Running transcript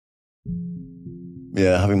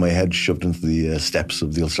Yeah, having my head shoved into the steps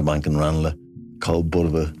of the Ulster Bank in Ranelagh, cold butt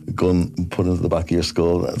of a gun put into the back of your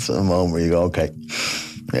skull. That's a moment where you go, okay,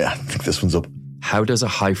 yeah, I think this one's up. How does a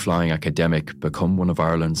high-flying academic become one of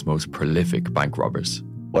Ireland's most prolific bank robbers?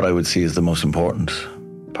 What I would see as the most important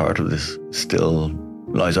part of this still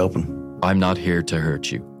lies open. I'm Not Here to Hurt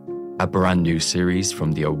You, a brand new series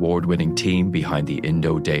from the award-winning team behind the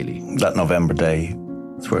Indo Daily. That November day,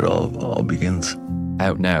 that's where it all begins.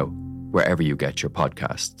 Out now, wherever you get your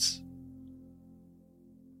podcasts.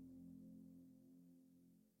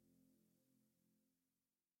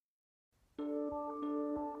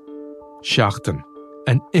 Seachtain,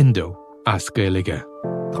 an Indo as Gaeilge.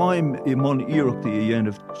 Táim I mon iarachtaí a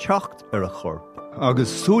dhéanamh teacht ar a chorp,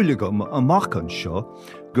 agus súlagam amach an seo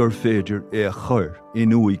gur féidir é a chur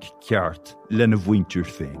in uig ceart lena bhaintir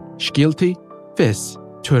féin. Scialtaí, fis,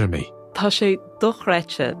 tuirmí. Tá sé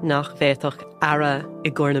dochreite nach bhéadach ara I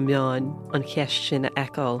gcóna meáin an cheist sin a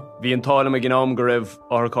eáil. Bhí an tála me gnám go raibh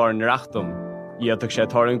orchár na reachtam. Iadach sé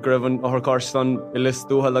táirn go raibh an orchár stan I lis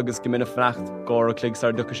dúhal agus go minic freacht gár a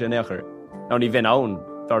cligsar ducha sé néachar. Ná ní bhín ann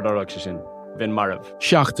dardarach sé sin, bhín marabh.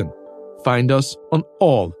 Seachtain. Find us on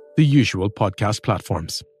all the usual podcast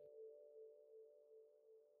platforms.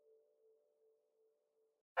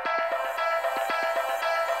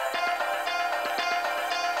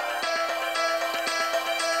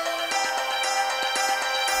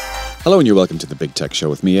 Hello and you're welcome to the Big Tech Show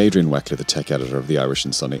with me, Adrian Weckler, the tech editor of the Irish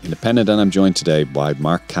and Sunday Independent, and I'm joined today by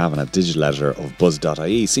Mark Kavanagh, digital editor of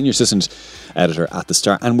Buzz.ie, senior assistant editor at The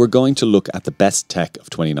Star, and we're going to look at the best tech of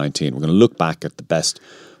 2019. We're going to look back at the best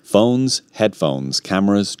phones, headphones,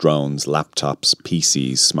 cameras, drones, laptops,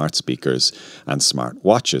 PCs, smart speakers, and smart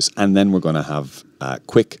watches, and then we're going to have a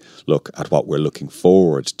quick look at what we're looking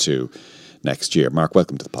forward to next year. Mark,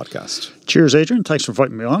 welcome to the podcast. Cheers, Adrian. Thanks for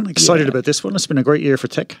inviting me on. Excited about this one. It's been a great year for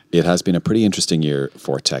tech. It has been a pretty interesting year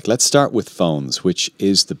for tech. Let's start with phones, which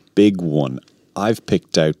is the big one. I've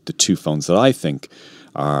picked out the two phones that I think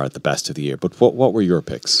are the best of the year. But what were your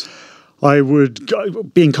picks? I would,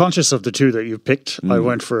 being conscious of the two that you've picked, I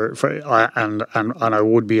went for and I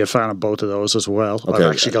would be a fan of both of those as well. Okay.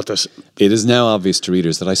 I've actually got this. It is now obvious to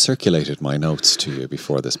readers that I circulated my notes to you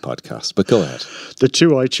before this podcast, but go ahead. The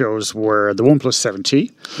two I chose were the OnePlus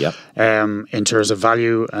 7T. Yep. In terms of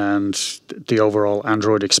value and the overall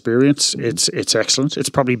Android experience, it's excellent. It's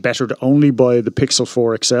probably bettered only by the Pixel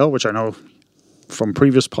 4 XL, which I know from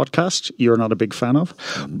previous podcasts you're not a big fan of,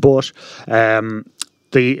 but.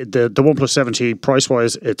 The OnePlus 7T,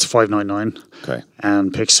 price-wise, it's $599. Okay.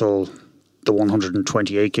 And Pixel, the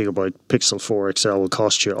 128 gigabyte Pixel 4 XL will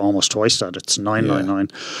cost you almost twice that. It's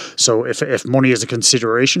 $999. So if money is a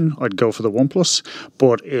consideration, I'd go for the OnePlus.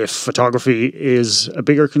 But if photography is a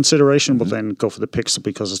bigger consideration, well then go for the Pixel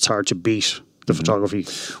because it's hard to beat the photography.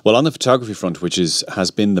 Well, on the photography front, which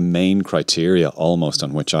has been the main criteria almost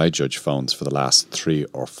on which I judge phones for the last 3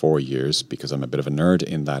 or 4 years, because I'm a bit of a nerd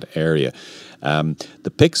in that area.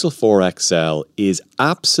 The Pixel 4 XL is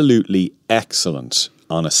absolutely excellent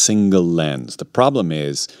on a single lens. The problem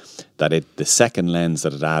is that the second lens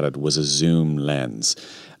that it added was a zoom lens.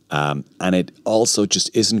 And it also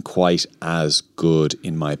just isn't quite as good,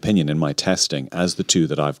 in my opinion, in my testing, as the two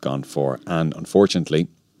that I've gone for. And unfortunately,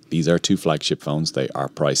 these are two flagship phones. They are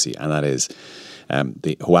pricey. And that is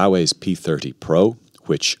the Huawei's P30 Pro,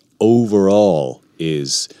 which overall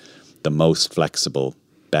is the most flexible,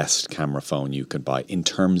 best camera phone you can buy in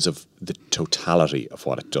terms of the totality of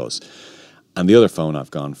what it does. And the other phone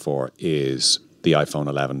I've gone for is the iPhone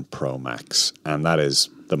 11 Pro Max. And that is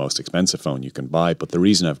the most expensive phone you can buy. But the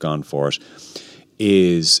reason I've gone for it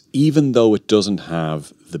is, even though it doesn't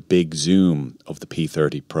have the big zoom of the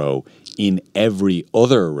P30 Pro in every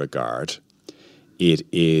other regard, it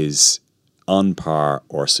is on par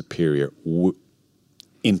or superior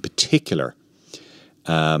in particular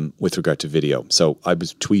with regard to video. So I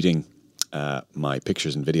was tweeting my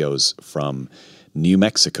pictures and videos from New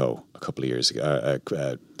Mexico a couple of years ago,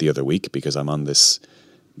 the other week, because I'm on this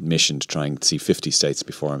mission to try and see 50 states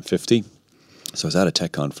before I'm 50. So I was at a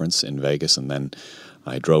tech conference in Vegas, and then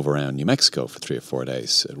I drove around New Mexico for 3 or 4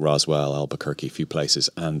 days, Roswell, Albuquerque, a few places,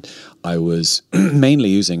 and I was mainly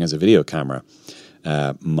using as a video camera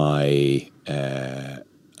my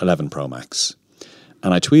 11 Pro Max.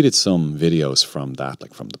 And I tweeted some videos from that,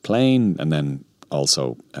 like from the plane, and then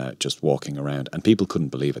also just walking around, and people couldn't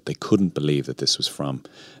believe it. They couldn't believe that this was from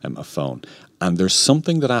a phone. And there's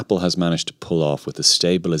something that Apple has managed to pull off with the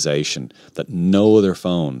stabilization that no other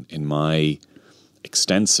phone in my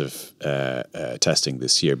extensive testing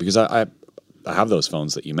this year, because I have those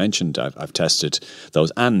phones that you mentioned. I've tested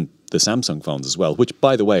those, and the Samsung phones as well, which,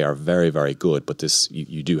 by the way, are very, very good, but this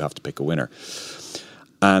you do have to pick a winner.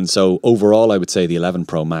 And so overall, I would say the 11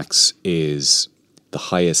 Pro Max is the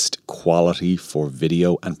highest quality for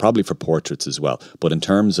video and probably for portraits as well. But in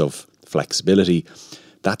terms of flexibility,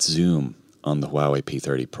 that zoom on the Huawei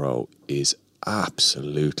P30 Pro is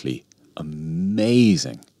absolutely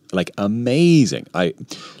amazing. Like amazing.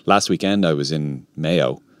 Last weekend I was in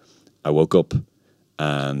Mayo. I woke up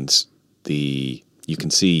and you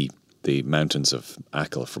can see the mountains of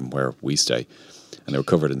Achill from where we stay, and they were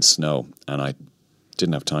covered in snow. And I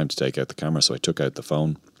didn't have time to take out the camera, so I took out the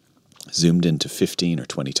phone, zoomed into 15 or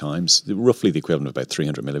 20 times, roughly the equivalent of about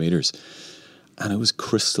 300 millimeters. And it was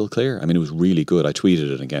crystal clear. I mean, it was really good. I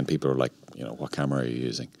tweeted it again. People were like, what camera are you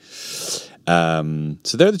using?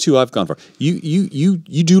 So they're the two I've gone for. You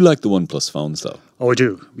do like the OnePlus phones, though. Oh, I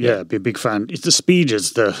do. Yeah, be a big fan. It's the speed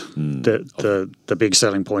is the big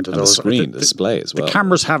selling point of and those. The screen, the display as well. The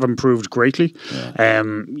cameras have improved greatly. Yeah.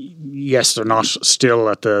 Yes, they're not still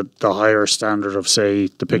at the higher standard of, say,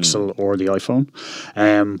 the Pixel or the iPhone.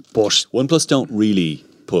 But OnePlus don't really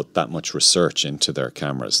put that much research into their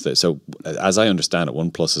cameras. So, as I understand it,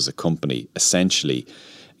 OnePlus as a company essentially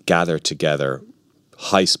gather together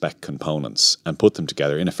high-spec components and put them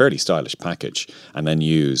together in a fairly stylish package and then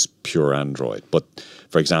use pure Android. But,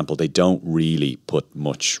 for example, they don't really put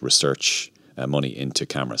much research money into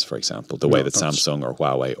cameras, for example, the way that Samsung or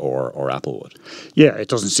Huawei or Apple would. Yeah, it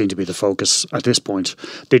doesn't seem to be the focus at this point.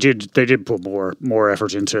 They did put more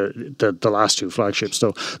effort into the last two flagships,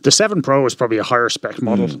 though. The 7 Pro is probably a higher spec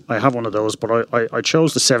model. I have one of those, but I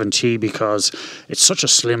chose the 7T because it's such a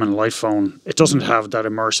slim and light phone. It doesn't have that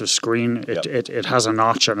immersive screen. It has a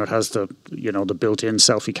notch, and it has the built-in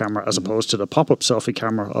selfie camera as opposed to the pop-up selfie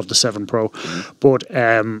camera of the 7 Pro. But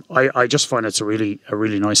I just find it's a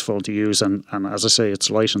really nice phone to use, and as I say, it's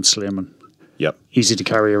light and slim and easy to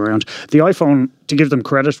carry around. The iPhone, to give them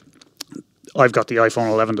credit, I've got the iPhone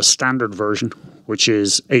 11, the standard version, which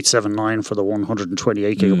is 879 for the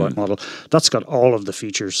 128 gigabyte model. That's got all of the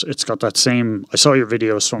features. It's got that same. I saw your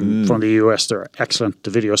videos from the US. They're excellent. The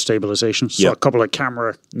video stabilization. So a couple of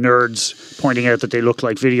camera nerds pointing out that they look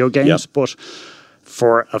like video games, but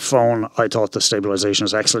for a phone, I thought the stabilization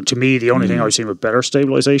is excellent. To me, the only thing I've seen with better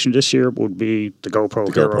stabilization this year would be the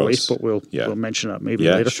GoPro Hero 8, but we'll mention that maybe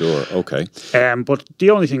later. Sure, okay. But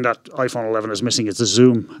the only thing that iPhone 11 is missing is the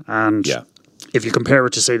zoom. And if you compare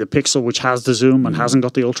it to, say, the Pixel, which has the zoom and hasn't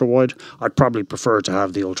got the ultra-wide, I'd probably prefer to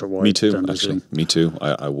have the ultra-wide. Me too, than the actually. zoom. Me too,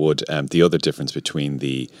 I would. The other difference between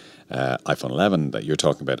the iPhone 11 that you're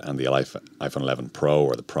talking about and the iPhone 11 Pro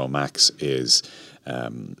or the Pro Max is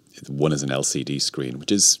one is an LCD screen,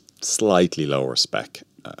 which is slightly lower spec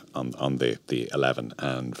on the 11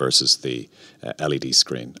 and versus the LED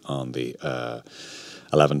screen on the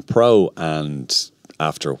 11 Pro. And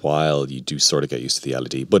after a while, you do sort of get used to the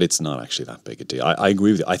LED, but it's not actually that big a deal. I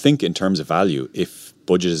agree with you. I think in terms of value, if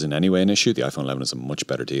budget is in any way an issue, the iPhone 11 is a much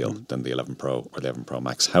better deal than the 11 Pro or the 11 Pro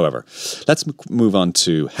Max. However, let's move on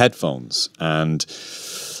to headphones. And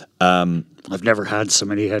I've never had so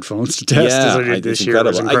many headphones to test as I did this year. It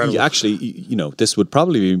was incredible. Actually, this would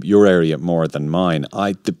probably be your area more than mine.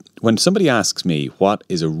 When somebody asks me what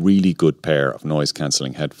is a really good pair of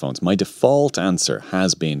noise-cancelling headphones, my default answer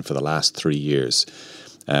has been for the last 3 years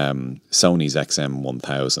Sony's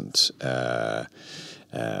XM1000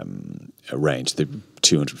 range, the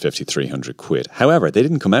 250, 300 quid. However, they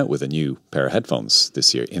didn't come out with a new pair of headphones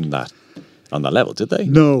this year on that level, did they?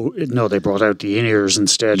 No, they brought out the in-ears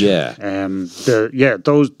instead. Yeah.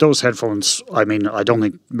 Those headphones, I mean, I don't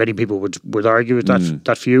think many people would argue with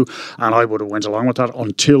that view, and I would have went along with that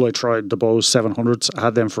until I tried the Bose 700s. I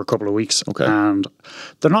had them for a couple of weeks, and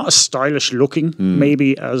they're not as stylish looking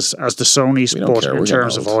maybe as the Sonys, but in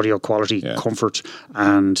terms of audio quality, comfort,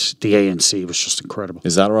 and the ANC was just incredible.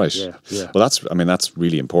 Is that right? Yeah. Well, that's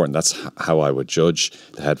really important. That's how I would judge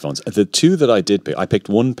the headphones. The two that I did pick, I picked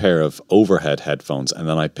one pair of overhead headphones, and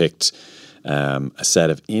then I picked a set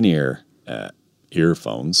of in-ear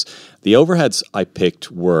earphones. The overheads I picked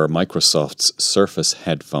were Microsoft's Surface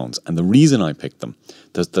headphones, and the reason I picked them,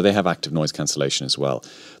 they have active noise cancellation as well.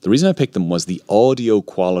 The reason I picked them was the audio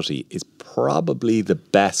quality is probably the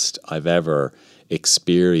best I've ever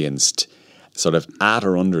experienced, sort of at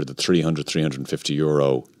or under the 300, 350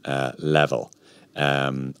 euro level.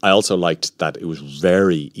 I also liked that it was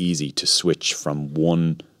very easy to switch from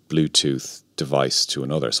one Bluetooth device to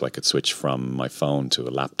another, so I could switch from my phone to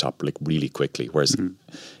a laptop really quickly, whereas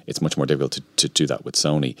it's much more difficult to do that with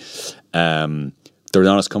Sony. They're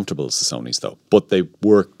not as comfortable as the Sonys, though, but they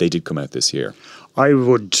did come out this year. I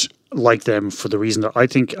would like them for the reason that I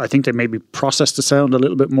think they maybe process the sound a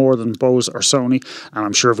little bit more than Bose or Sony, and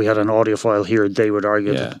I'm sure if we had an audiophile here, they would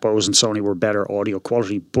argue that Bose and Sony were better audio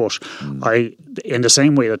quality. But in the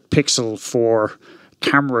same way that Pixel 4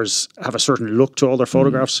 cameras have a certain look to all their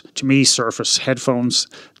photographs, to me, Surface headphones,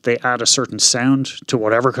 they add a certain sound to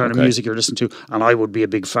whatever kind of music you're listening to, and I would be a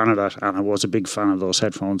big fan of that, and I was a big fan of those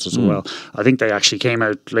headphones as well. I think they actually came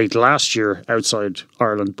out late last year outside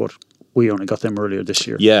Ireland, but we only got them earlier this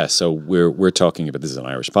year. Yeah, so we're talking about, this is an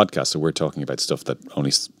Irish podcast, so we're talking about stuff that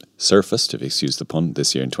only surfaced, if you excuse the pun,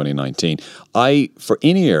 this year in 2019. For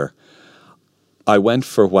in-ear, I went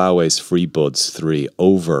for Huawei's FreeBuds 3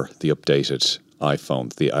 over the updated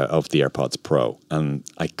iPhone of the AirPods Pro, and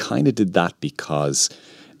I kind of did that because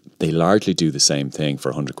they largely do the same thing for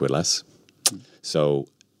 100 quid less. So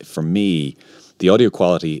for me, the audio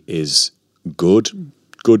quality is good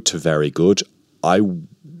to very good. I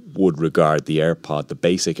would regard the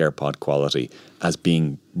basic AirPod quality as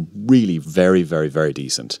being really very, very, very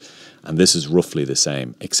decent. And this is roughly the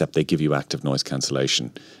same, except they give you active noise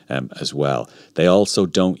cancellation as well. They also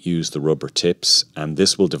don't use the rubber tips, and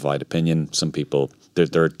this will divide opinion. Some people,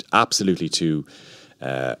 there are absolutely two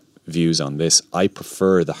views on this. I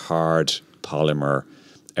prefer the hard polymer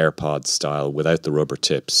AirPod style without the rubber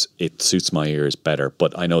tips. It suits my ears better,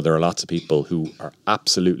 but I know there are lots of people who are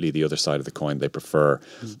absolutely the other side of the coin. They prefer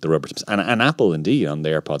the rubber tips. And Apple, indeed, on the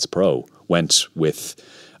AirPods Pro went with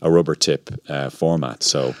a rubber tip format.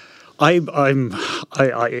 So I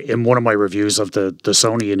in one of my reviews of the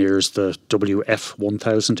Sony in-ears, the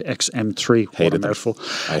WF-1000XM3, what a mouthful.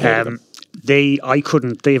 I hated them. They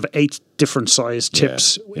have 8 different size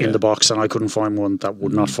tips in the box, and I couldn't find one that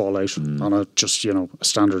would not fall out on a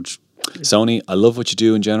standard. Sony, I love what you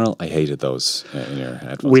do in general. I hated those in your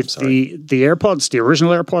headphones. With the AirPods, the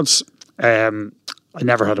original AirPods, I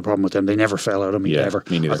never had a problem with them. They never fell out of me, ever.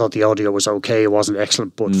 Me neither. I thought the audio was okay. It wasn't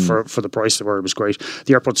excellent, but for the price they were, it was great.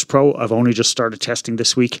 The AirPods Pro, I've only just started testing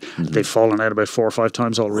this week. They've fallen out about 4 or 5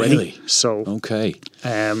 times already. Really? So, okay.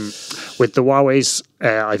 With the Huawei's,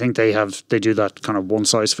 I think they do that kind of one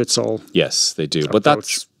size fits all. Yes, they do. But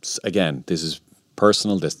that's, again, this is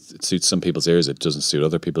personal. It suits some people's ears. It doesn't suit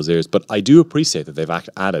other people's ears. But I do appreciate that they've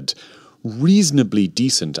added reasonably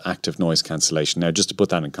decent active noise cancellation. Now, just to put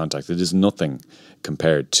that in context, it is nothing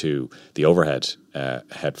compared to the overhead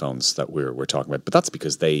headphones that we're talking about. But that's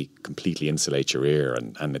because they completely insulate your ear,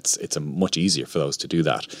 and it's much easier for those to do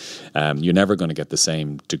that. You're never going to get the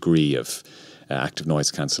same degree of active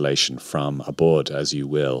noise cancellation from a Bud as you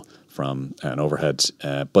will from an overhead.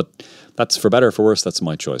 But that's, for better or for worse, that's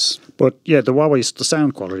my choice. But yeah, the Huawei's, the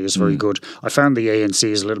sound quality is very good. I found the ANC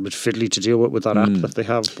is a little bit fiddly to deal with that app that they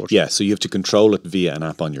have. But yeah, so you have to control it via an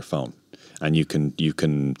app on your phone, and you can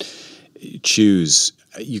choose,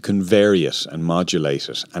 you can vary it and modulate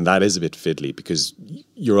it, and that is a bit fiddly because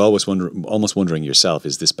you're almost wondering yourself,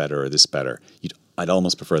 is this better or this better? I'd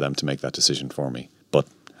almost prefer them to make that decision for me. But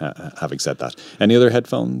having said that, any other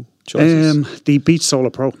headphone choices? The Beats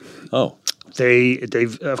Solo Pro. Oh.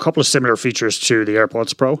 They've a couple of similar features to the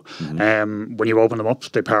AirPods Pro. When you open them up,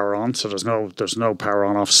 they power on, so there's no power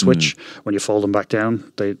on off switch. When you fold them back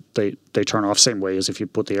down, they turn off, same way as if you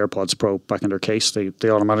put the AirPods Pro back in their case. They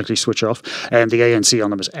automatically switch off. And the ANC on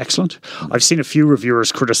them is excellent. I've seen a few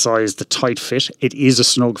reviewers criticise the tight fit. It is a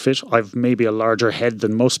snug fit. I've maybe a larger head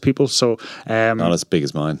than most people, so not as big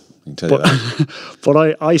as mine. I can tell you that.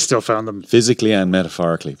 But I still found them physically and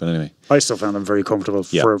metaphorically. But anyway, I still found them very comfortable.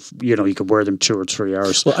 For you could wear them 2 or 3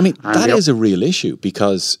 hours. Well, I mean, that is a real issue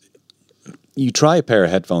because you try a pair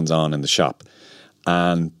of headphones on in the shop,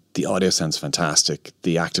 and the audio sounds fantastic.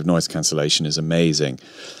 The active noise cancellation is amazing,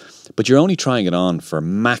 but you're only trying it on for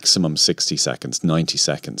maximum 60 seconds, 90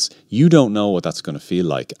 seconds. You don't know what that's going to feel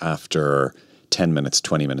like after 10 minutes,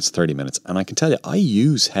 20 minutes, 30 minutes. And I can tell you, I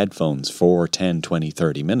use headphones for 10, 20,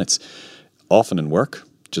 30 minutes, often in work,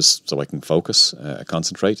 just so I can focus,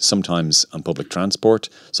 concentrate, sometimes on public transport,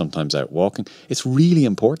 sometimes out walking. It's really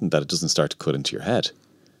important that it doesn't start to cut into your head.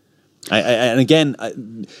 And again,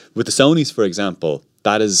 with the Sonys, for example,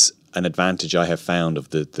 that is an advantage I have found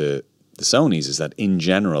of the Sonys, is that in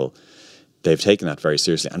general, they've taken that very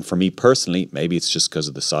seriously. And for me personally, maybe it's just because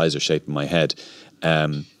of the size or shape of my head,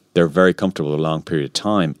 they're very comfortable a long period of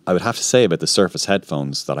time. I would have to say about the Surface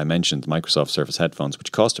headphones that I mentioned, the Microsoft Surface headphones,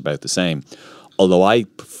 which cost about the same, although I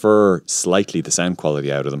prefer slightly the sound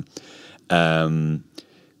quality out of them,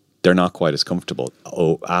 they're not quite as comfortable.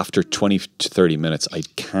 After 20 to 30 minutes, I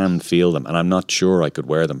can feel them, and I'm not sure I could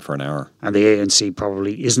wear them for an hour. And the ANC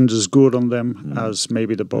probably isn't as good on them as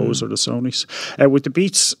maybe the Bose or the Sonys. With the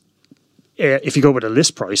Beats, if you go with a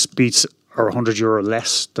list price, Beats are €100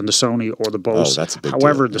 less than the Sony or the Bose. Oh, that's a big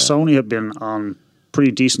However, deal, the yeah. Sony have been on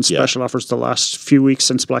pretty decent special offers the last few weeks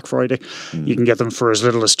since Black Friday. You can get them for as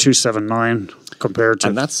little as $279 compared to...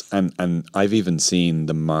 And that's and I've even seen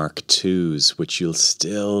the Mark IIs, which you'll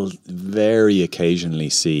still very occasionally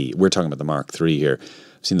see. We're talking about the Mark III here.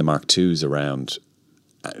 I've seen the Mark IIs around.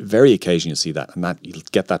 Very occasionally you'll see that, and that you'll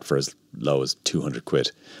get that for as low as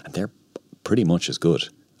 £200, and they're pretty much as good.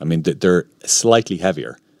 I mean, they're slightly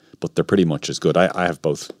heavier, but they're pretty much as good. I have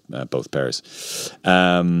both pairs.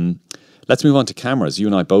 Let's move on to cameras. You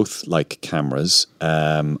and I both like cameras.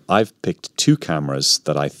 I've picked 2 cameras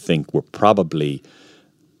that I think were probably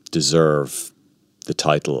deserve the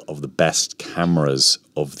title of the best cameras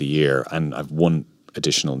of the year, and I've one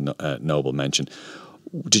additional noble mention.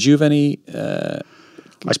 Did you have any?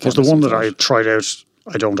 I suppose the one that I tried out,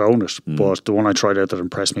 I don't own it, but the one I tried out that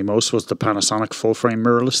impressed me most was the Panasonic full-frame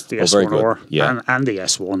mirrorless, the S1R, and the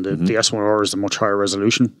S1. The S1R is a much higher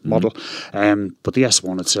resolution model, but the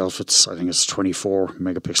S1 itself, I think it's 24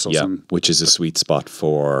 megapixels. Yeah, which is a sweet spot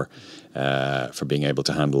for being able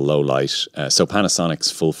to handle low light. So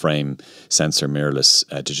Panasonic's full-frame sensor mirrorless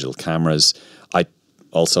digital cameras. I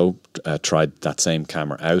also tried that same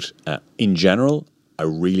camera out. In general, I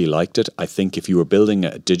really liked it. I think if you were building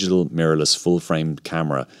a digital mirrorless full-frame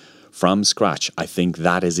camera from scratch, I think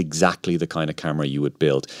that is exactly the kind of camera you would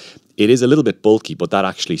build. It is a little bit bulky, but that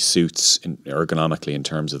actually suits ergonomically in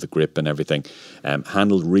terms of the grip and everything.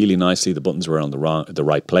 Handled really nicely. The buttons were on the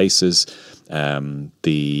right places.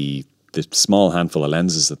 The small handful of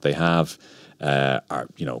lenses that they have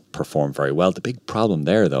perform very well. The big problem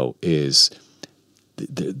there, though, is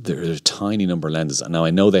there's a tiny number of lenses. Now, I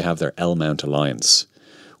know they have their L-mount alliance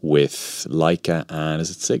with Leica and is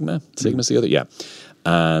it Sigma? Sigma's the other, yeah.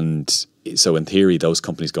 And so in theory, those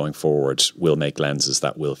companies going forward will make lenses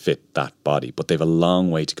that will fit that body, but they've a long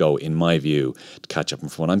way to go, in my view, to catch up.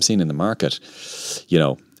 And from what I'm seeing in the market,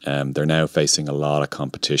 they're now facing a lot of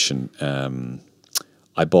competition.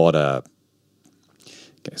 I bought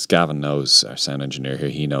Gavin knows, our sound engineer here,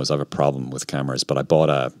 he knows I have a problem with cameras, but I bought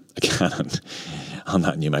a Canon on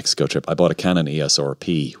that New Mexico trip. I bought a Canon EOS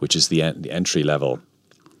RP, which is the entry level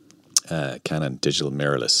Canon digital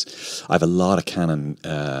mirrorless. I have a lot of Canon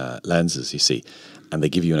lenses, you see, and they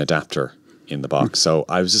give you an adapter in the box. So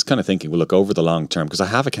I was just kind of thinking, well, look, over the long term, because I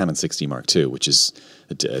have a Canon 6D Mark II, which is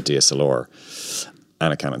a DSLR,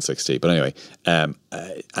 and a Canon 6D. But anyway, and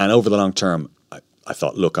over the long term, I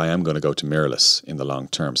thought, look, I am going to go to mirrorless in the long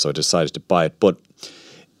term. So I decided to buy it. But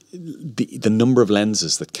the number of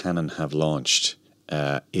lenses that Canon have launched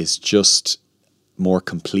is just more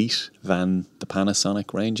complete than the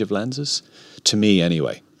Panasonic range of lenses, to me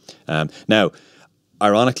anyway. Now,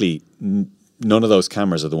 ironically, none of those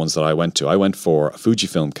cameras are the ones that I went to. I went for a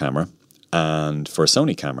Fujifilm camera and for a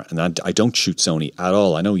Sony camera. And I don't shoot Sony at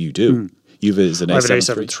all. I know you do. You've an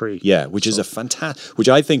A7 III. Yeah, which is a fantastic, which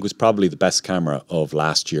I think was probably the best camera of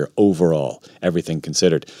last year overall, everything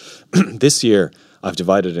considered. This year, I've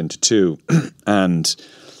divided into 2, and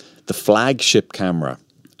the flagship camera,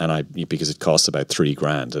 because it costs about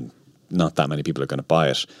 $3,000 and not that many people are going to buy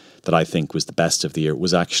it, that I think was the best of the year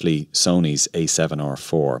was actually Sony's A7R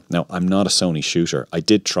IV. Now, I'm not a Sony shooter. I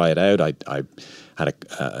did try it out. I had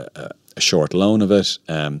a short loan of it,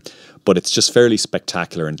 but it's just fairly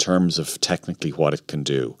spectacular in terms of technically what it can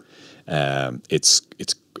do. It's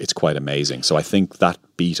quite amazing. So I think that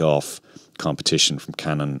beat off competition from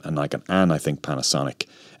Canon and Nikon, and I think Panasonic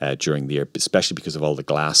during the year, especially because of all the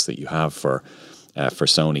glass that you have for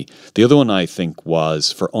Sony. The other one I think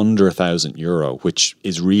was for under €1,000, which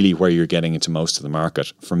is really where you're getting into most of the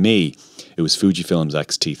market. For me, it was Fujifilm's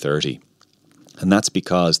X-T30, and that's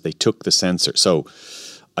because they took the sensor. So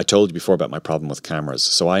I told you before about my problem with cameras.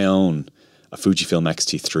 So I own a Fujifilm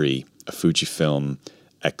X-T3, a Fujifilm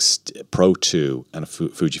X Pro 2, and a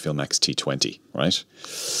Fujifilm X-T20, right?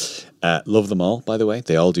 Love them all, by the way.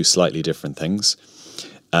 They all do slightly different things.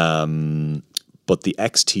 But the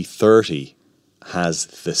X-T30 has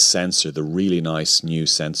the sensor, the really nice new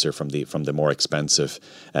sensor from the more expensive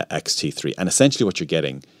X-T3. And essentially what you're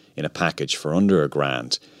getting in a package for under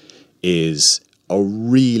 $1,000 is a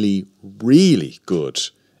really, really good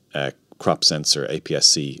crop sensor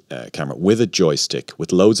APS-C camera with a joystick,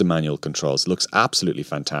 with loads of manual controls. It looks absolutely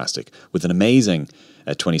fantastic, with an amazing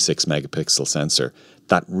 26 megapixel sensor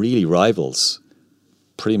that really rivals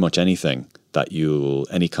pretty much anything that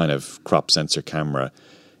any kind of crop sensor camera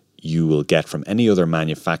you will get from any other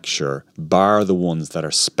manufacturer, bar the ones that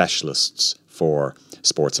are specialists for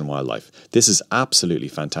sports and wildlife. This is absolutely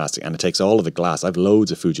fantastic, and it takes all of the glass. I have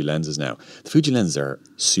loads of Fuji lenses now. The Fuji lenses are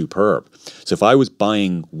superb. So if I was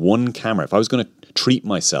buying one camera, if I was going to treat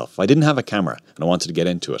myself, if I didn't have a camera and I wanted to get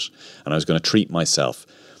into it, and I was going to treat myself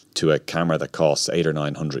to a camera that costs €800 or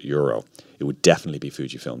 €900, it would definitely be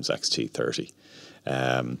Fujifilm's X-T30.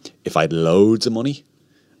 If I had loads of money,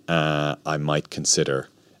 I might consider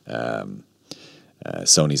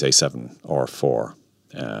Sony's A7 or 4.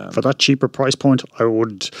 For that cheaper price point, I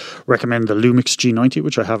would recommend the Lumix G90,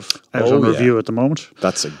 which I have out on review at the moment.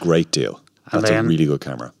 That's a great deal. That's a really good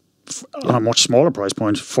camera. On a much smaller price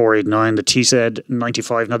point, 489, the TZ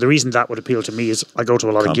 95. Now, the reason that would appeal to me is I go to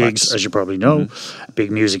a lot of gigs, as you probably know. Big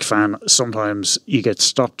music fan. Sometimes you get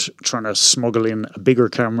stopped trying to smuggle in a bigger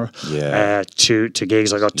camera to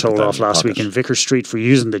gigs. I got told off last week in Vicar Street for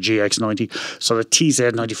using the GX90. So the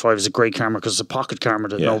TZ 95 is a great camera because it's a pocket camera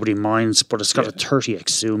that nobody minds, but it's got a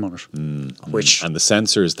 30x zoom on it. And the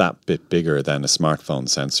sensor is that bit bigger than a smartphone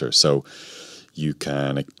sensor, so you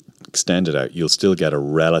can extend it out. You'll still get a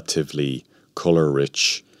relatively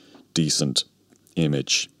color-rich, decent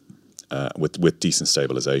image with decent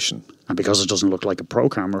stabilization. And because it doesn't look like a pro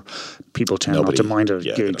camera, people tend not to mind it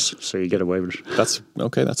at gigs, so you get away with it. That's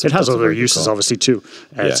okay. It has other uses, obviously, too.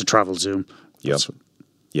 It's a travel zoom.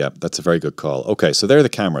 Yeah, that's a very good call. Okay, so there are the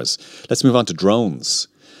cameras. Let's move on to drones.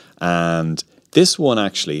 And this one,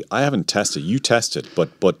 actually, I haven't tested. You tested, but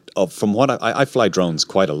from what I fly drones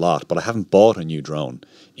quite a lot, but I haven't bought a new drone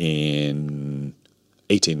in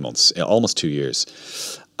 18 months, almost 2 years.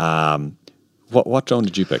 What drone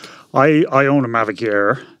did you pick? I own a Mavic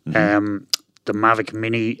Air. The Mavic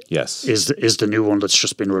Mini is the new one that's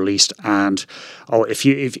just been released. And if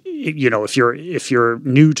you're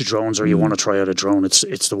new to drones or you want to try out a drone,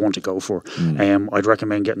 it's the one to go for. I'd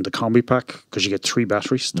recommend getting the combi pack because you get 3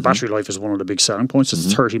 batteries. The battery life is one of the big selling points.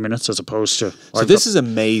 It's 30 minutes as opposed to. So this is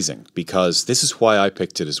amazing because this is why I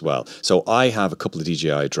picked it as well. So I have a couple of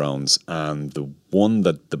DJI drones, and the one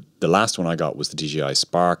that the last one I got was the DJI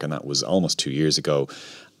Spark, and that was almost 2 years ago.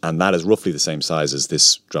 And that is roughly the same size as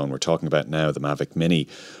this drone we're talking about now, the Mavic Mini.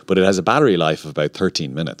 But it has a battery life of about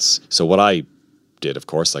 13 minutes. So what I did, of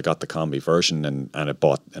course, I got the combi version and I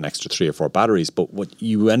bought an extra 3 or 4 batteries. But what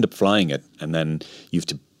you end up flying it, and then you have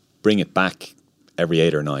to bring it back every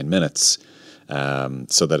 8 or 9 minutes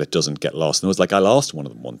so that it doesn't get lost. And it was like I lost one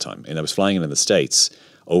of them one time. And I was flying it in the States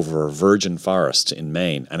over a virgin forest in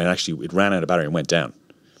Maine. And it ran out of battery and went down.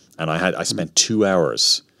 And I spent 2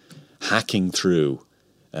 hours hacking through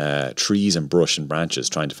trees and brush and branches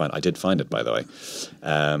trying to find. I did find it, by the way.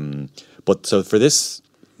 But so for this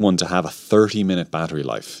one to have a 30-minute battery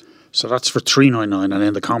life. So that's for $399, and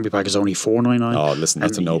then the combi pack is only $499. Oh, listen,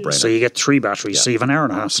 that's a no-brainer. So you get 3 batteries. So you have an hour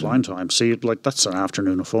and a half flying time. So that's an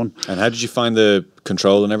afternoon of fun. And how did you find the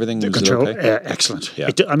control and everything? The control, excellent.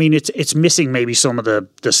 Yeah. It's missing maybe some of the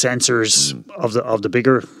sensors of the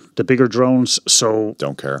bigger drones. So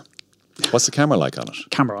don't care. What's the camera like on it?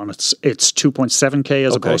 Camera on it's 2.7K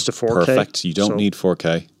as opposed to 4K. Perfect. You don't need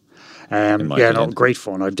 4K. Great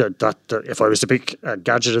fun. I did that. If I was to pick a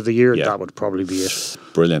gadget of the year, that would probably be it.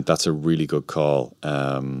 Brilliant. That's a really good call.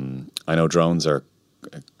 I know drones are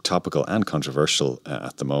topical and controversial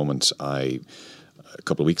at the moment. A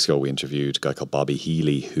couple of weeks ago, we interviewed a guy called Bobby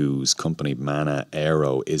Healy, whose company Mana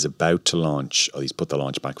Aero is about to launch. He's put the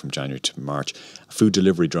launch back from January to March. A food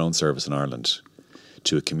delivery drone service in Ireland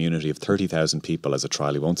to a community of 30,000 people as a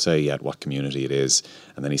trial. He won't say yet what community it is.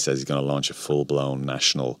 And then he says he's going to launch a full-blown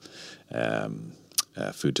national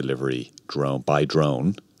food delivery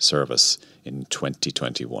drone service in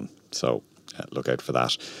 2021. So look out for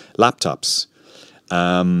that. Laptops.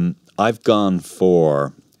 I've gone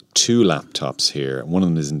for 2 laptops here. One of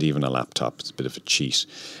them isn't even a laptop. It's a bit of a cheat.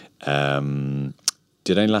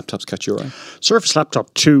 Did any laptops catch your eye? Surface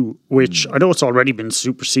Laptop 2, which I know it's already been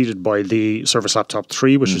superseded by the Surface Laptop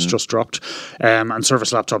 3, which has just dropped. And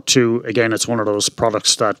Surface Laptop 2, again, it's one of those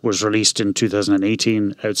products that was released in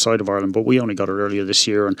 2018 outside of Ireland, but we only got it earlier this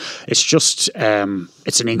year. And it's just, it's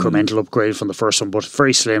an incremental upgrade from the first one, but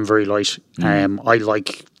very slim, very light. I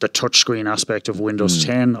like the touchscreen aspect of Windows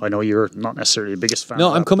 10. I know you're not necessarily the biggest fan.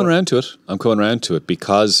 No, I'm coming around to it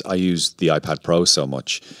because I use the iPad Pro so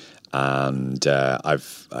much. And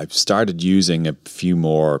I've started using a few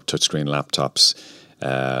more touchscreen laptops.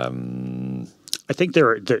 I think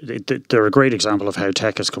they're a great example of how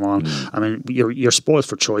tech has come on. I mean, you're spoiled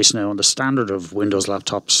for choice now, and the standard of Windows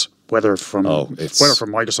laptops, whether from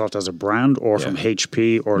Microsoft as a brand or from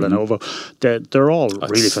HP or Lenovo, they're all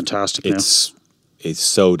really fantastic now. It's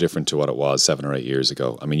so different to what it was 7 or 8 years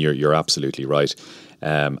ago. I mean, you're absolutely right.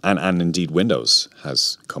 And indeed, Windows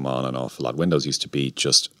has come on an awful lot. Windows used to be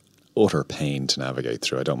just utter pain to navigate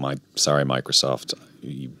through. I don't mind. Sorry, Microsoft.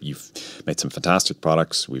 You've made some fantastic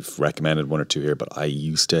products. We've recommended one or two here, but I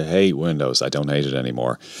used to hate Windows. I don't hate it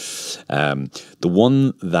anymore.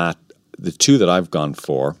 The two that I've gone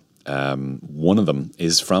for, one of them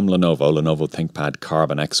is from Lenovo ThinkPad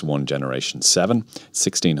Carbon X1 Generation 7,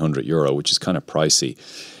 €1,600, which is kind of pricey.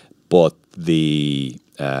 But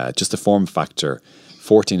just the form factor,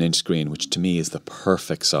 14-inch screen, which to me is the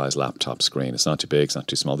perfect size laptop screen. It's not too big, it's not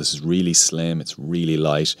too small. This is really slim, it's really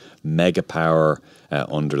light, mega power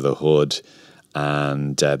under the hood.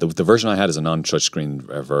 And the version I had is a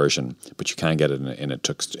non-touchscreen version, but you can get it in a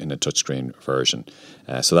touchscreen version.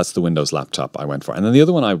 So that's the Windows laptop I went for. And then the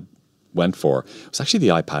other one I went for was actually the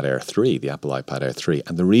iPad Air 3, the Apple iPad Air 3.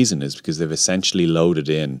 And the reason is because they've essentially loaded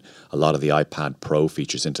in a lot of the iPad Pro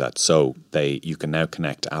features into that. So you can now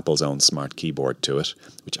connect Apple's own smart keyboard to it,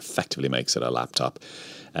 which effectively makes it a laptop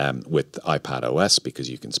with iPad OS, because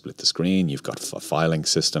you can split the screen. You've got a filing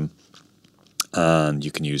system, and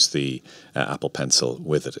you can use the Apple Pencil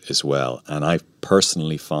with it as well. And I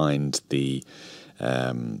personally find the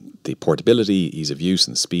portability, ease of use,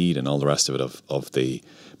 and speed, and all the rest of it of the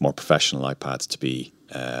more professional iPads to be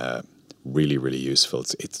really, really useful.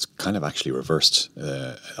 It's kind of actually reversed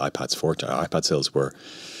iPad's forte. iPad sales were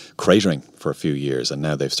cratering for a few years, and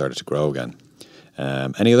now they've started to grow again.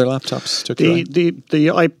 Any other laptops took you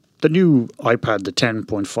on? The new iPad, the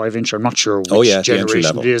 10.5 inch, I'm not sure which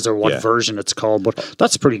generation it is or what version it's called, but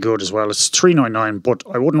that's pretty good as well. It's $399, but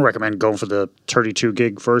I wouldn't recommend going for the 32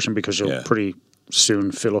 gig version because you'll pretty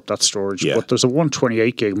soon fill up that storage. But there's a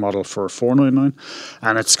 128 gig model for $499,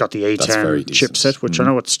 and it's got the A10 chipset, which I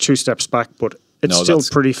know it's 2 steps back, but it's still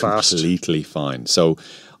pretty fast. Completely fine. So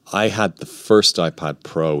I had the first iPad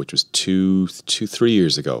Pro, which was 3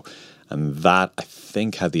 years ago, and that I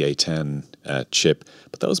think had the A10 chip,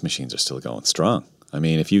 but those machines are still going strong. I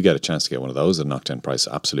mean, if you get a chance to get one of those at a knockdown price,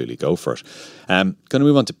 absolutely go for it. Going to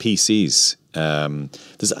move on to PCs.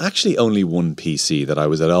 There's actually only one PC that I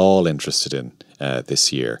was at all interested in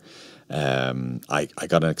this year. I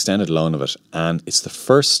got an extended loan of it, and it's the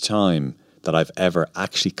first time that I've ever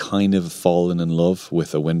actually kind of fallen in love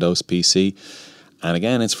with a Windows PC. And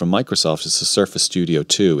again, it's from Microsoft. It's the Surface Studio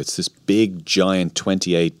 2. It's this big, giant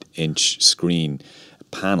 28-inch screen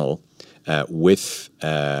panel with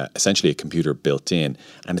essentially a computer built in,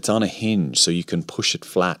 and it's on a hinge, so you can push it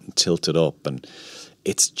flat and tilt it up, and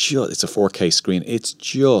it's a 4K screen. It's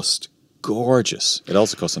just gorgeous. It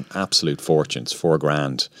also costs an absolute fortune. It's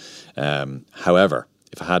 $4,000. However,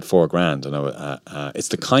 if I had $4,000, it's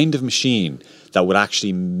the kind of machine that would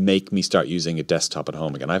actually make me start using a desktop at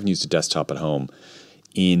home again. I haven't used a desktop at home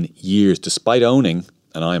in years, despite owning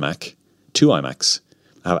an iMac, 2 iMacs.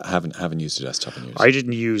 I haven't used a desktop in years. I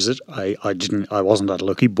didn't use it. I wasn't that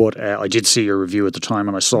lucky, but I did see your review at the time,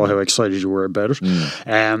 and I saw how excited you were about it.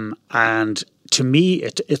 And to me,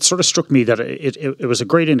 it sort of struck me that it was a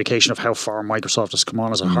great indication of how far Microsoft has come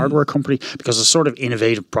on as a hardware company, because it's a sort of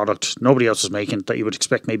innovative product nobody else is making that you would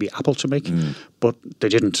expect maybe Apple to make, but they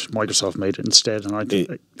didn't. Microsoft made it instead.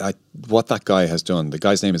 And what that guy has done, the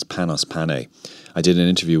guy's name is Panos Panay. I did an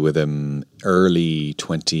interview with him early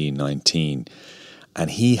 2019. And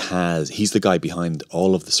he's the guy behind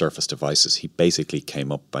all of the Surface devices. He basically came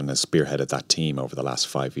up and has spearheaded that team over the last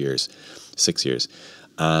 6 years.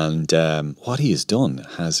 And what he has done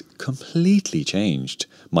has completely changed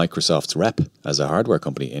Microsoft's rep as a hardware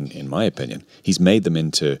company, in my opinion. He's made them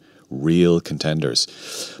into real contenders.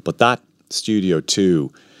 But that Studio 2,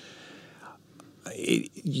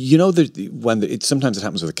 sometimes it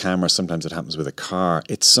happens with a camera, sometimes it happens with a car.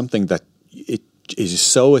 It's something that it is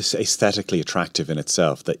so aesthetically attractive in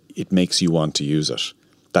itself that it makes you want to use it.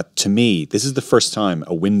 That, to me, this is the first time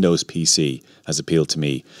a Windows PC has appealed to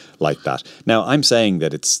me like that. Now, I'm saying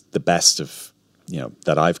that it's the best of,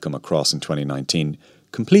 that I've come across in 2019,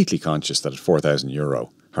 completely conscious that at €4,000,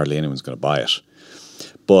 hardly anyone's going to buy it.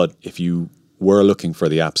 But if you were looking for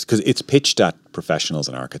the apps, because it's pitched at professionals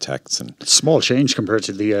and architects. And small change compared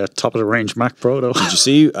to the top-of-the-range Mac Pro, though. Did you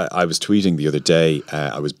see, I was tweeting the other day,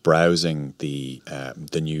 I was browsing the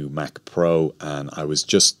new Mac Pro, and I was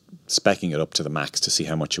just speccing it up to the max to see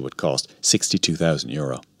how much it would cost.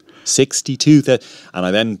 €62,000. 62,000. And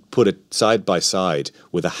I then put it side by side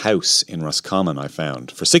with a house in Roscommon I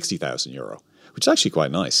found for €60,000, which is actually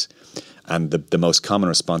quite nice. And the most common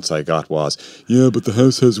response I got was, yeah, but the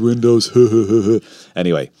house has windows.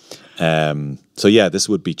 Anyway, so yeah, this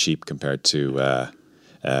would be cheap compared to a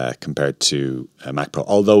Mac Pro.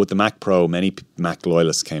 Although with the Mac Pro, many Mac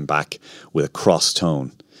loyalists came back with a cross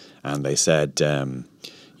tone, and they said,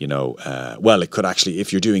 well, it could actually,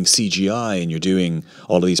 if you're doing CGI and you're doing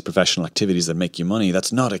all of these professional activities that make you money,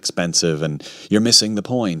 that's not expensive and you're missing the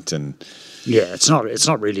point. And yeah, it's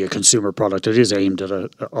not really a consumer product. It is aimed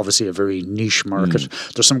at obviously a very niche market.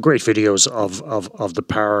 There's some great videos of the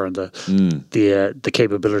power and the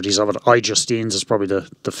capabilities of it. iJustine's is probably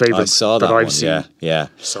the favorite I saw that I've one. seen. Yeah.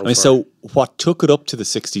 So so what took it up to the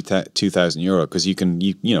 62,000 euro? Because you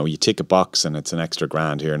tick a box and it's an extra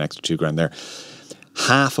grand here, an extra $2,000 there.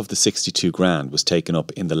 Half of the 62 grand was taken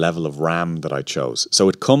up in the level of RAM that I chose. So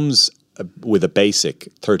it comes with a basic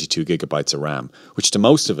 32 gigabytes of RAM, which to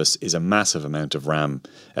most of us is a massive amount of RAM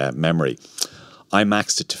memory. I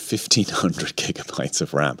maxed it to 1,500 gigabytes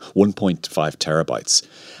of RAM, 1.5 terabytes,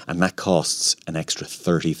 and that costs an extra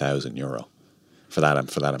 30,000 euro for that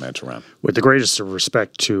amount of RAM. With the greatest of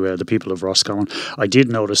respect to the people of Roscommon, I did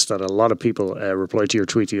notice that a lot of people replied to your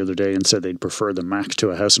tweet the other day and said they'd prefer the Mac to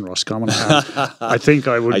a house in Roscommon. I think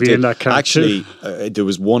I would be in that camp Actually, too. There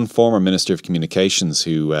was one former Minister of Communications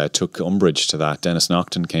who took umbrage to that. Dennis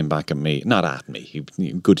Naughton came back at me, not at me, he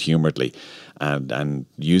good-humouredly, and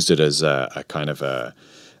used it as a kind of a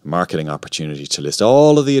marketing opportunity to list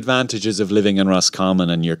all of the advantages of living in Roscommon,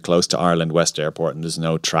 and you're close to Ireland West Airport and there's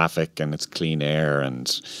no traffic and it's clean air and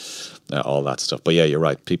all that stuff. But yeah, you're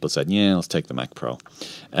right. People said, yeah, let's take the Mac Pro.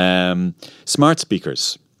 Smart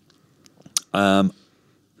speakers.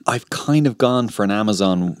 I've kind of gone for an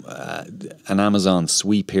Amazon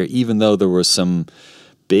sweep here, even though there were some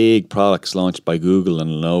big products launched by Google and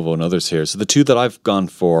Lenovo and others here. So the two that I've gone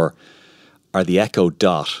for are the Echo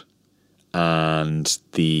Dot and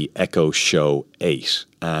the Echo Show 8.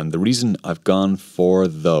 And the reason I've gone for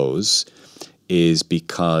those is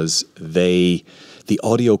because the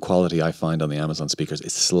audio quality I find on the Amazon speakers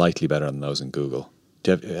is slightly better than those in Google.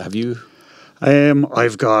 Have you?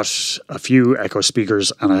 I've got a few Echo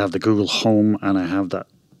speakers, and I have the Google Home, and I have that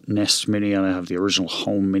Nest Mini, and I have the original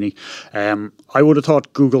Home Mini. I would have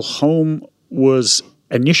thought Google Home was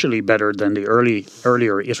initially better than the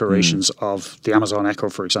earlier iterations of the Amazon Echo,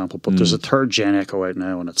 for example. But there's a third gen Echo out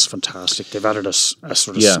now, and it's fantastic. They've added a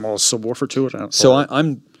sort of small subwoofer to it. So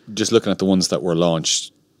I'm just looking at the ones that were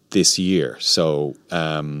launched this year. So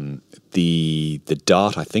the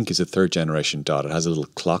Dot, I think, is a third generation Dot. It has a little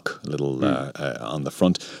clock, on the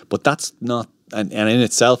front, but that's not. And in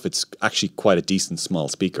itself, it's actually quite a decent small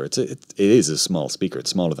speaker. It is a small speaker.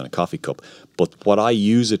 It's smaller than a coffee cup. But what I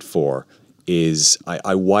use it for is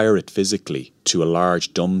I wire it physically to a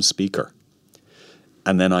large dumb speaker,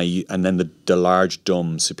 and then the large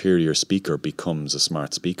dumb superior speaker becomes a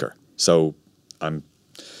smart speaker. So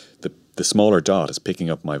the smaller Dot is picking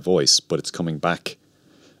up my voice, but it's coming back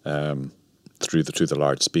through the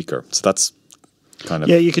large speaker. So that's kind of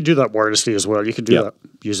you could do that wirelessly as well. You could do that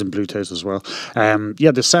using Bluetooth as well.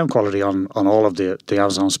 The sound quality on all of the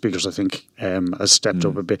Amazon speakers, I think, has stepped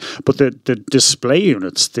up a bit. But the display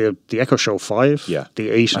units, the Echo Show 5, the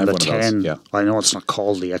 8 and the 10, I know it's not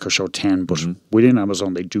called the Echo Show 10, but within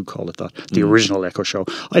Amazon they do call it that. The original Echo Show.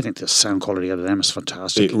 I think the sound quality out of them is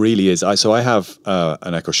fantastic. It really is. So I have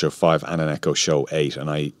an Echo Show 5 and an Echo Show 8,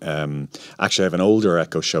 and I actually have an older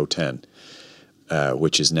Echo Show 10,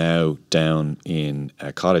 which is now down in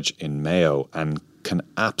a cottage in Mayo and can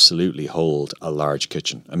absolutely hold a large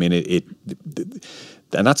kitchen. I mean, and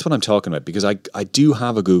that's what I'm talking about, because I do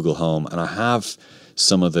have a Google Home, and I have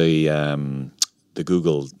some of the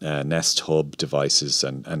Google Nest Hub devices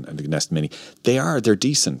and the Nest Mini. They're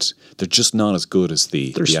decent. They're just not as good as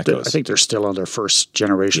the Echoes. I think they're still on their first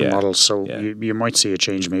generation models, so you might see a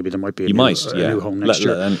change. Maybe there might be a new home next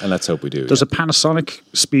year. And let's hope we do. There's a Panasonic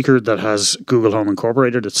speaker that has Google Home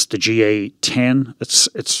incorporated. It's the GA10.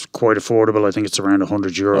 It's quite affordable. I think it's around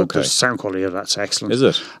 €100. Okay. The sound quality of that's excellent. Is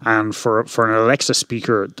it? And for an Alexa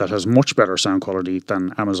speaker that has much better sound quality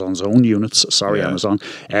than Amazon's own units, Amazon,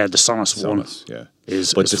 the Sonos One.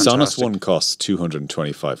 But the Sonos One costs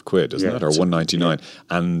 £225, doesn't it, or £199,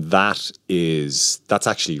 and that's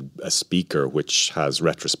actually a speaker which has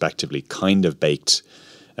retrospectively kind of baked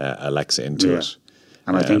Alexa into it.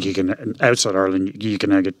 And I think you can, outside Ireland, you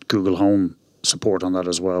can now get Google Home support on that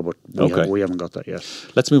as well, but we haven't got that yet.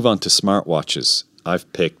 Let's move on to smartwatches.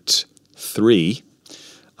 I've picked 3.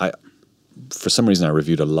 For some reason, I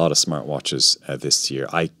reviewed a lot of smartwatches this year.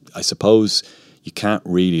 I suppose you can't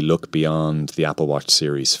really look beyond the Apple Watch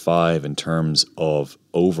Series 5 in terms of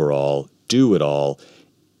overall do-it-all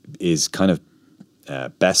is kind of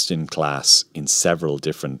best in class in several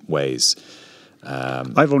different ways.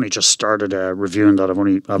 I've only just started reviewing that. I've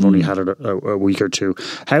only had it a week or two.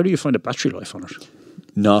 How do you find the battery life on it?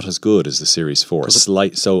 not as good as the Series 4.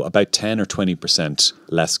 So about 10 or 20%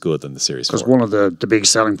 less good than the Series 4. Because one of the big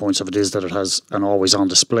selling points of it is that it has an always-on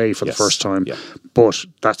display for the first time. Yeah. But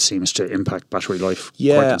that seems to impact battery life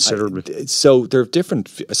quite considerably. So there are different...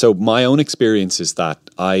 So my own experience is that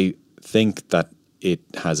I think that it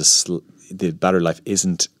has the battery life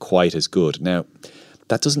isn't quite as good. Now,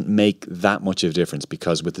 that doesn't make that much of a difference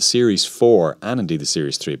because with the Series 4 and indeed the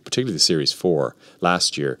Series 3, particularly the Series 4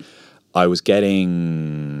 last year, I was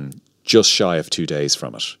getting just shy of 2 days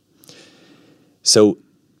from it. So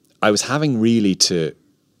I was having really to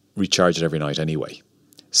recharge it every night anyway.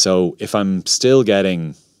 So if I'm still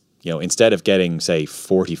getting, instead of getting, say,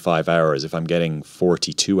 45 hours, if I'm getting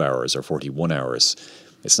 42 hours or 41 hours,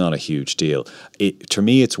 it's not a huge deal. To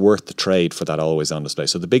me, it's worth the trade for that always-on display.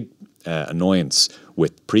 So the big annoyance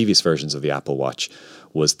with previous versions of the Apple Watch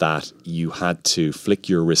was that you had to flick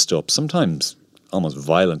your wrist up, sometimes almost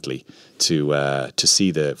violently, to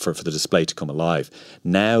see for the display to come alive.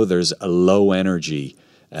 Now there's a low energy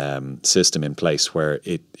system in place where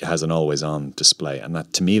it has an always-on display, and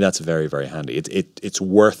that, to me, that's very, very handy. It's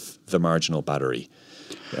worth the marginal battery.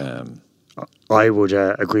 I would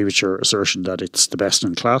agree with your assertion that it's the best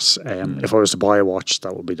in class. If I was to buy a watch,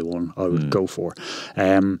 that would be the one I would go for.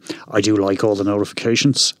 I do like all the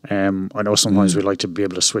notifications. I know sometimes we like to be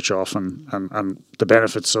able to switch off, and the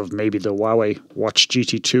benefits of maybe the Huawei Watch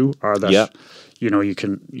GT2 are that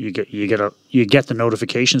you get the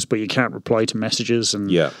notifications, but you can't reply to messages, and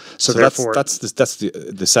so therefore that's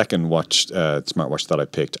the second watch, smartwatch that I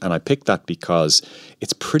picked, and I picked that because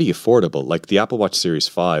it's pretty affordable. Like the Apple Watch Series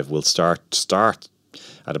 5 will start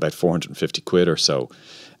at about 450 quid or so,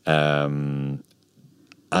 and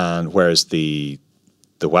whereas the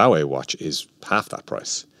Huawei watch is half that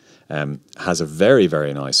price. Has a very,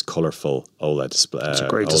 very nice, colourful OLED display. It's a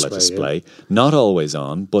great display. Yeah. Not always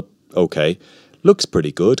on, but okay. Looks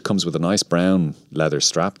pretty good. Comes with a nice brown leather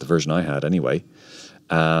strap, the version I had anyway.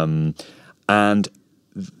 And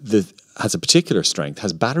has a particular strength,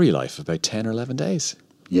 has battery life of about 10 or 11 days.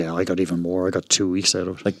 Yeah, I got even more. I got 2 weeks out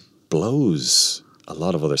of it. Like, blows a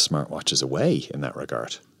lot of other smartwatches away in that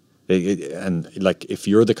regard. And like, if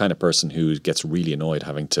you're the kind of person who gets really annoyed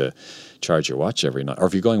having to charge your watch every night, or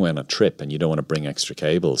if you're going away on a trip and you don't want to bring extra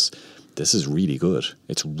cables, this is really good.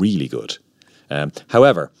 It's really good.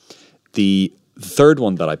 However, the third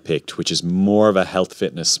one that I picked, which is more of a health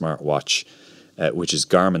fitness smartwatch, which is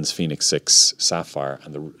Garmin's Fenix 6 Sapphire,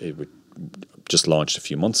 and it just launched a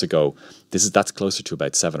few months ago. That's closer to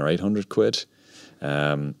about 700 or 800 quid,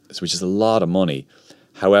 which is a lot of money.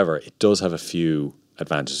 However, it does have a few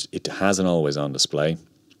advantages. It has an always-on display,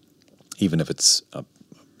 even if it's a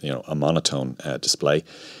monotone display.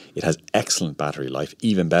 It has excellent battery life,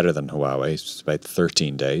 even better than Huawei. It's about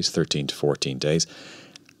 13 to 14 days.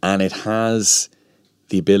 And it has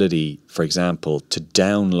the ability, for example, to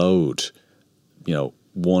download,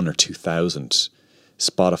 1,000 or 2,000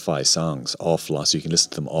 Spotify songs offline, so you can listen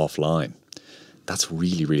to them offline. That's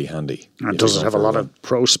really, really handy. And does it have a lot of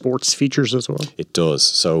pro sports features as well? It does.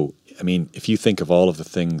 So, I mean, if you think of all of the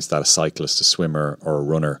things that a cyclist, a swimmer, or a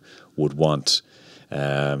runner would want,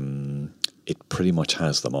 it pretty much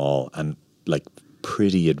has them all, and like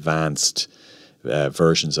pretty advanced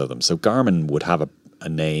versions of them. So Garmin would have a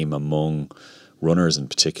name among runners in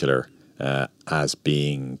particular as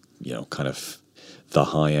being, kind of the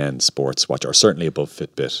high-end sports watch, or certainly above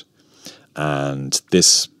Fitbit. And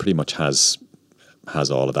this pretty much has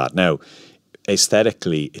all of that. Now,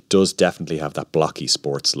 aesthetically, it does definitely have that blocky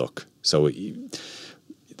sports look. So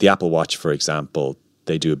the Apple Watch, for example,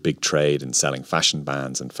 they do a big trade in selling fashion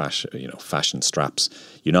bands and fashion straps.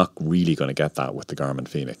 You're not really going to get that with the Garmin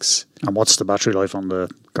Fenix. And what's the battery life on the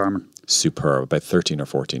Garmin? Superb, about 13 or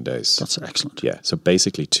 14 days. That's excellent. Yeah, so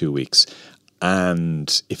basically 2 weeks.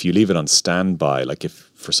 And if you leave it on standby, like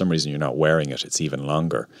if for some reason you're not wearing it, it's even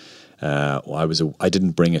longer. I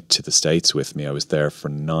didn't bring it to the States with me. I was there for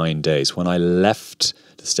 9 days. When I left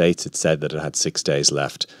the States, it said that it had 6 days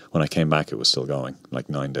left. When I came back, it was still going, like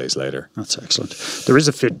 9 days later. That's excellent. There is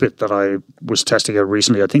a Fitbit that I was testing out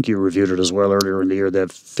recently. I think you reviewed it as well earlier in the year. The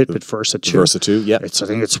Fitbit Versa 2. Versa 2, yeah. I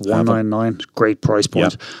think it's $199. Great price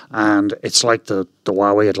point. Yeah. And it's like the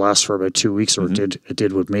Huawei. It lasts for about 2 weeks, or it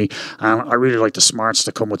did with me. And I really like the smarts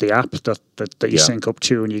that come with the app that you sync up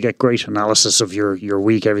to, and you get great analysis of your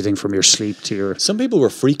week, everything from your sleep to your... Some people were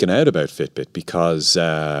freaking out about Fitbit because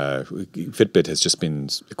Fitbit has just been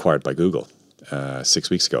acquired by Google 6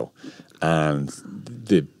 weeks ago, and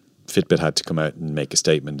the Fitbit had to come out and make a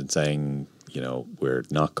statement and saying, we're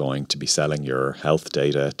not going to be selling your health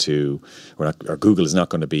data or Google is not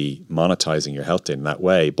going to be monetizing your health data in that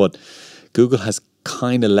way. But Google has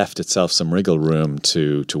kind of left itself some wriggle room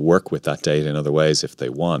to work with that data in other ways if they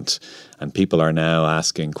want. And people are now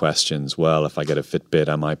asking questions, well, if I get a Fitbit,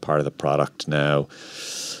 am I part of the product now?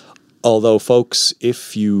 Although, folks,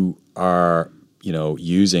 if you are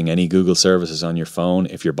using any Google services on your phone,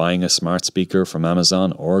 if you're buying a smart speaker from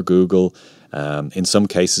Amazon or Google, in some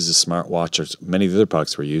cases a smartwatch or many of the other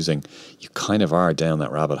products we're using, you kind of are down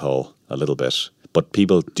that rabbit hole a little bit. But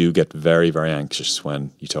people do get very, very anxious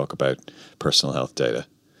when you talk about personal health data.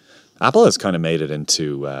 Apple has kind of made it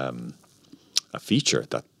into a feature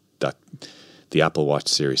that the Apple Watch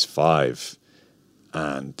Series 5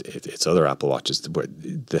 and its other Apple Watches,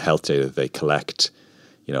 the health data they collect,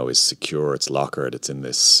 is secure, it's lockered, it's in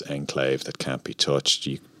this enclave that can't be touched.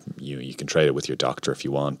 You can trade it with your doctor if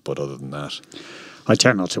you want, but other than that, I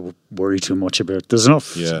tend not to worry too much about it. There's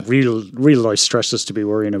enough real life stresses to be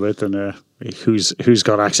worrying about than who's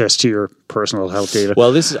got access to your personal health data.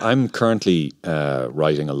 Well, I'm currently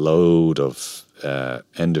writing a load of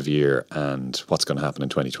end of year and what's going to happen in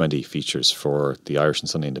 2020 features for the Irish and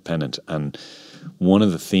Sunday Independent, and one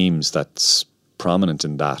of the themes that's prominent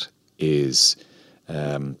in that is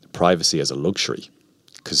privacy as a luxury,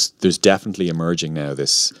 because there's definitely emerging now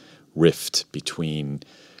this rift between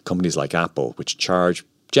companies like Apple, which charge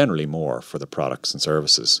generally more for the products and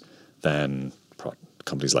services than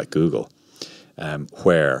companies like Google,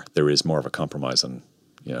 where there is more of a compromise on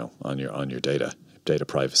your data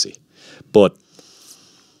privacy. But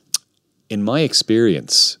in my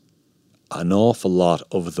experience, an awful lot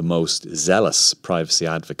of the most zealous privacy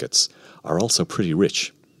advocates are also pretty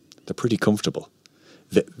rich. They're pretty comfortable.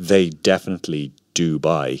 They definitely do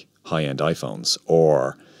buy high-end iPhones,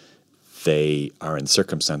 or they are in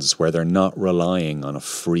circumstances where they're not relying on a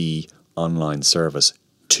free online service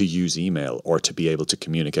to use email or to be able to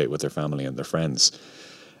communicate with their family and their friends.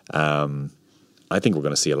 I think we're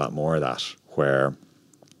going to see a lot more of that, where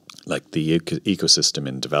like the ecosystem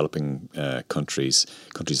in developing countries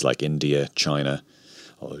like India, China,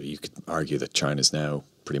 although you could argue that China is now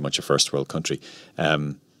pretty much a first world country,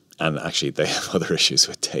 and actually they have other issues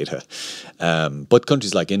with data. But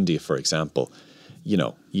countries like India, for example,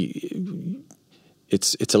 it's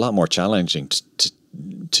a lot more challenging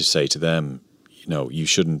to say to them, you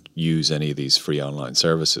shouldn't use any of these free online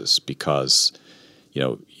services because,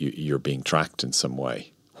 you're being tracked in some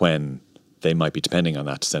way, when they might be depending on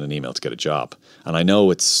that to send an email to get a job. And I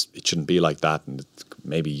know it shouldn't be like that, and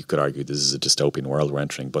maybe you could argue this is a dystopian world we're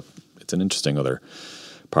entering, but it's an interesting other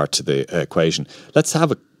part to the equation. Let's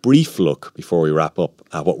have a brief look before we wrap up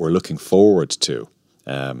at what we're looking forward to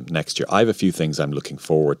next year. I have a few things I'm looking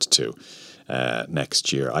forward to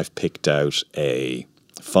next year. I've picked out a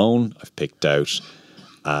phone. I picked out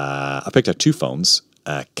 2 phones,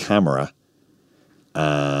 a camera,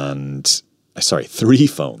 and 3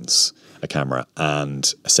 phones, a camera,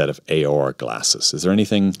 and a set of AR glasses. Is there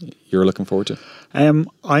anything you're looking forward to?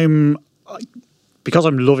 Because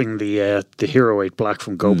I'm loving the Hero 8 Black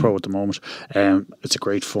from GoPro at the moment. It's a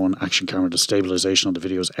great fun action camera. The stabilization on the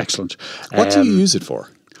video is excellent. What do you use it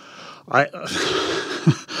for?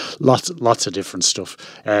 Lots of different stuff.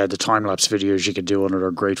 The time lapse videos you can do on it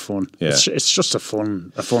are great fun. Yeah. It's just a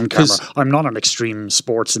fun camera. I'm not an extreme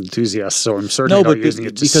sports enthusiast, so I'm certainly not using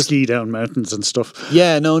it to ski down mountains and stuff.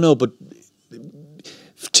 Yeah, no, but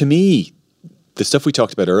to me, the stuff we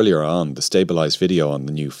talked about earlier on, the stabilized video on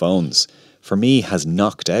the new phones, for me has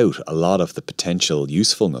knocked out a lot of the potential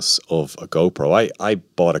usefulness of a GoPro. I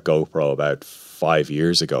bought a GoPro about 5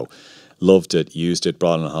 years ago. Loved it, used it,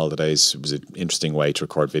 brought it on holidays. It was an interesting way to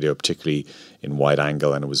record video, particularly in wide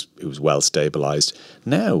angle, and it was well stabilized.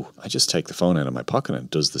 Now, I just take the phone out of my pocket and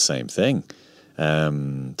it does the same thing.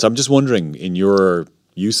 So I'm just wondering, in your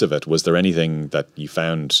use of it, was there anything that you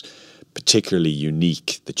found particularly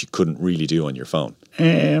unique that you couldn't really do on your phone?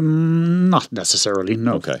 Not necessarily.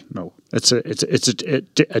 No. Okay. No. It's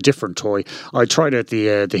a different toy. I tried out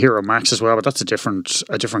the Hero Max as well, but that's a different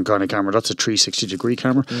kind of camera. That's a 360-degree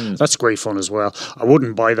camera. That's great fun as well. I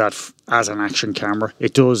wouldn't buy that as an action camera.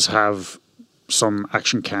 It does have some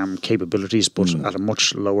action cam capabilities, but at a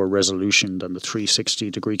much lower resolution than the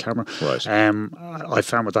 360-degree camera. Right. I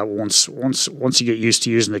found with that once you get used to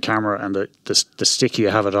using the camera and the stick you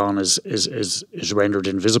have it on is rendered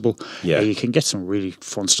invisible. Yeah. You can get some really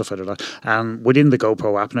fun stuff out of that. And within the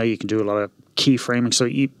GoPro app now, you can do a lot of keyframing. So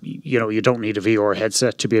you don't need a VR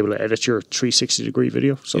headset to be able to edit your 360-degree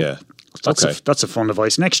video. So yeah. That's a fun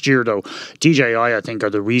device. Next year, though, DJI, I think, are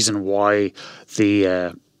the reason why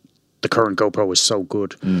the current GoPro is so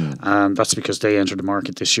good. And that's because they entered the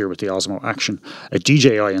market this year with the Osmo Action. A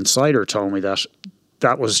DJI insider told me that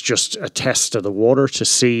that was just a test of the water to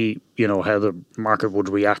see, how the market would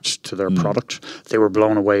react to their product. They were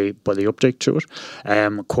blown away by the update to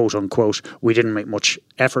it. Quote unquote, we didn't make much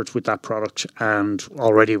effort with that product, and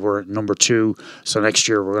already we're number 2. So next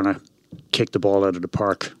year we're going to kick the ball out of the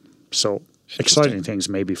park. So exciting things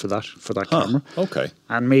maybe for that camera. Okay.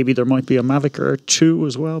 And maybe there might be a Mavic Air 2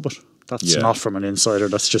 as well, but that's not from an insider.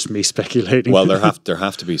 That's just me speculating. Well, there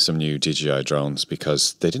have to be some new DJI drones,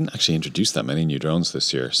 because they didn't actually introduce that many new drones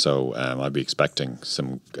this year. So I'd be expecting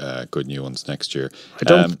some good new ones next year.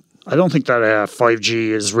 I don't think that 5G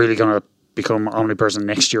is really going to become omnipresent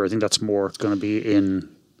next year. I think that's more going to be in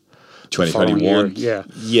 2021.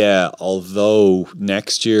 Yeah. Although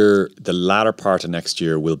next year, the latter part of next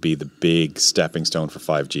year will be the big stepping stone for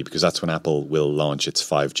 5G, because that's when Apple will launch its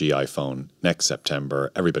 5G iPhone next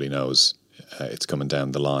September. Everybody knows it's coming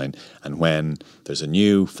down the line. And when there's a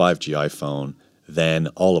new 5G iPhone, then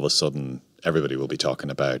all of a sudden everybody will be talking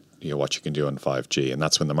about what you can do on 5G, and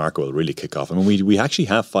that's when the market will really kick off. I mean, we actually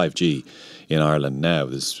have 5G in Ireland now.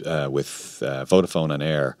 There's with Vodafone and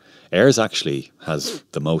Air. Air's actually has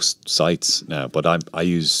the most sites now, but I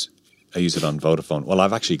use it on Vodafone. Well,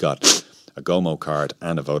 I've actually got a Gomo card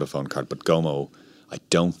and a Vodafone card, but Gomo I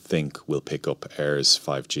don't think will pick up Air's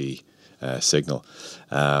 5G signal.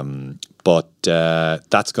 But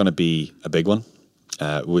that's going to be a big one.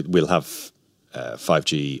 We'll have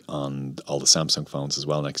 5G on all the Samsung phones as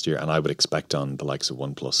well next year, and I would expect on the likes of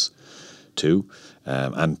OnePlus 2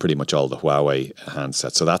 and pretty much all the Huawei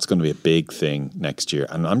handsets. So that's going to be a big thing next year,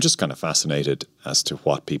 and I'm just kind of fascinated as to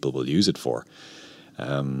what people will use it for.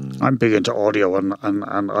 I'm big into audio,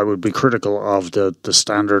 and I would be critical of the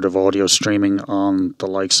standard of audio streaming on the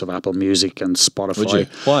likes of Apple Music and Spotify. Would you?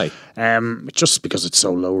 Why? Just because it's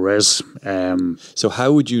so low res. So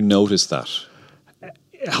how would you notice that?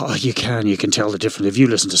 You can tell the difference. If you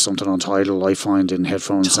listen to something on Tidal, I find in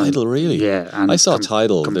headphones. Tidal, really? Yeah. And I saw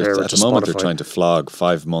Tidal. At the moment, they're Spotify. trying to flog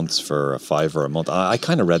 5 months for a $5 a month. I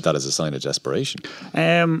kind of read that as a sign of desperation.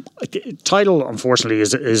 Tidal, unfortunately,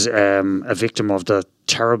 is a victim of the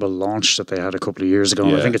terrible launch that they had a couple of years ago.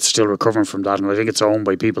 And I think it's still recovering from that. And I think it's owned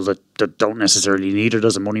by people that don't necessarily need it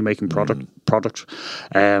as a money-making product.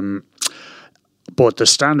 But the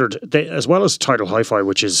standard, as well as Tidal Hi-Fi,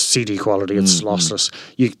 which is CD quality, it's lossless.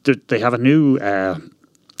 They have a new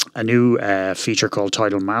feature called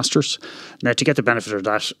Tidal Masters. Now, to get the benefit of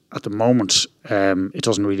that, at the moment, it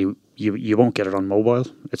doesn't really. You won't get it on mobile.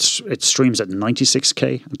 It streams at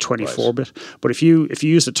 96K and 24-bit. But if you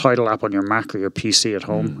use the Tidal app on your Mac or your PC at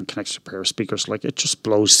home and connects to a pair of speakers, it just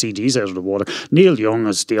blows CDs out of the water. Neil Young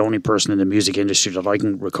is the only person in the music industry that I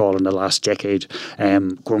can recall in the last decade,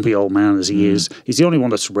 grumpy old man as he is, he's the only one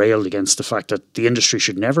that's railed against the fact that the industry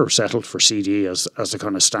should never have settled for CD as the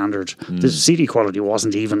kind of standard. The CD quality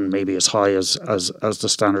wasn't even maybe as high as the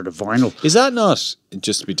standard of vinyl. Is that not,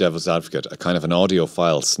 just to be devil's advocate, a kind of an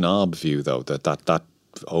audiophile snob view, though, that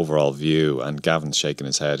overall view? And Gavin's shaking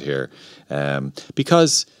his head here,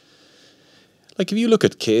 because if you look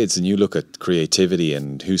at kids and you look at creativity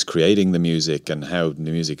and who's creating the music and how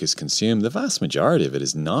the music is consumed, the vast majority of it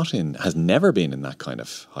has never been in that kind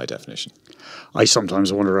of high definition. I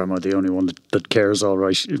sometimes wonder, am I the only one that cares, all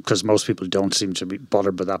right? Because most people don't seem to be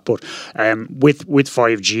bothered by that. But with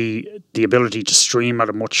 5G, the ability to stream at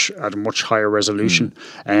a much higher resolution,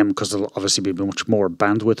 because there'll obviously be much more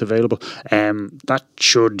bandwidth available, that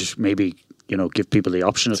should maybe give people the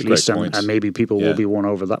option at least, and maybe people will be won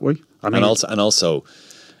over that way. And also,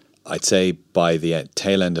 I'd say by the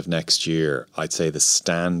tail end of next year, I'd say the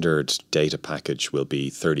standard data package will be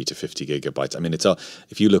 30 to 50 gigabytes. I mean,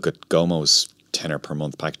 if you look at Gomo's tenner per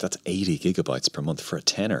month package, that's 80 gigabytes per month for a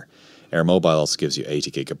tenner. Air Mobile also gives you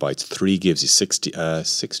 80 gigabytes. 3 gives you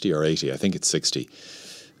 60 or 80. I think it's 60.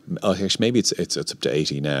 Oh, maybe it's up to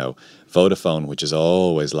 80 now. Vodafone, which has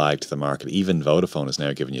always lagged the market, even Vodafone is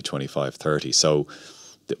now giving you 25, 30. So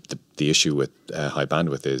the issue with high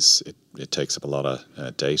bandwidth is it takes up a lot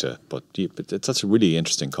of data. But that's a really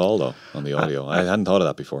interesting call, though, on the audio. I hadn't thought of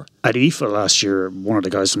that before. At IFA last year, one of the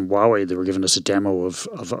guys from Huawei, they were giving us a demo of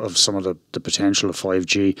some of the potential of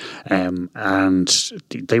 5G, and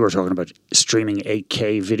they were talking about streaming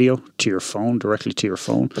 8K video to your phone, directly to your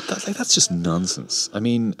phone. But that's just nonsense. I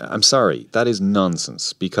mean, I'm sorry, that is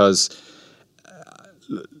nonsense, because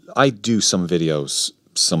I do some videos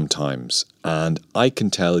sometimes, and I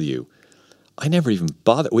can tell you, I never even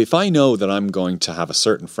bother. If I know that I'm going to have a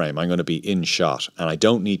certain frame, I'm going to be in shot, and I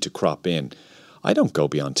don't need to crop in, I don't go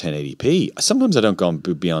beyond 1080p. Sometimes I don't go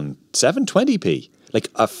beyond 720p, like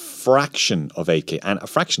a fraction of 8K and a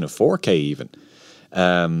fraction of 4K even.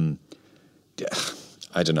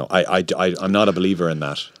 I don't know. I'm not a believer in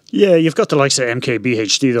that. Yeah, you've got the likes of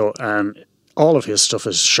MKBHD though, and all of his stuff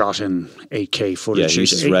is shot in 8K footage. Yeah, he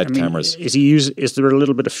uses red cameras. Is there a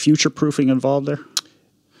little bit of future proofing involved there?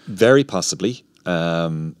 Very possibly.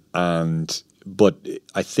 But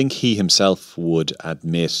I think he himself would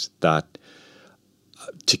admit that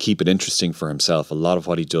to keep it interesting for himself, a lot of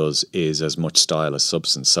what he does is as much style as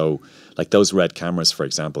substance. So, like those red cameras, for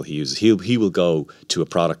example, he uses. He will go to a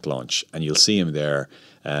product launch, and you'll see him there,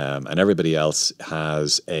 and everybody else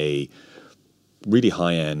has a really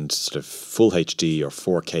high-end sort of full HD or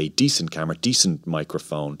 4K, decent camera, decent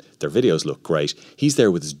microphone. Their videos look great. He's there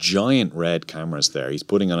with his giant red cameras there. He's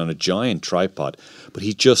putting it on a giant tripod, but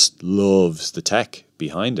he just loves the tech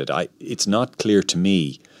behind it. It's not clear to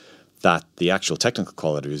me that the actual technical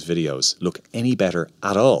quality of his videos look any better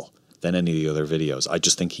at all than any of the other videos. I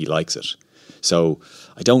just think he likes it. So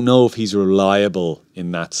I don't know if he's reliable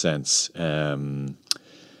in that sense.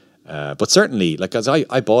 But certainly, like, as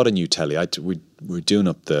I bought a new telly, we're doing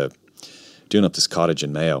up this cottage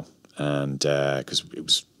in Mayo, and because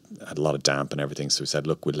it had a lot of damp and everything, so we said,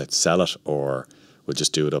 look, let's sell it or we'll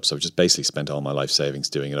just do it up. So I've just basically spent all my life savings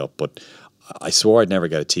doing it up. But I swore I'd never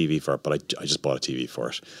get a TV for it, but I just bought a TV for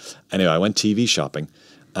it. Anyway, I went TV shopping,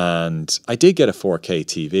 and I did get a 4K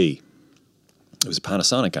TV. It was a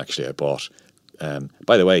Panasonic, actually, I bought.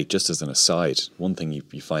 By the way, just as an aside, one thing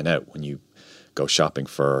you find out when you go shopping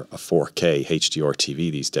for a 4K HDR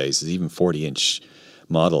TV these days is even 40-inch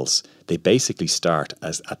models, they basically start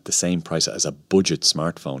at the same price as a budget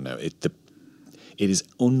smartphone now. It is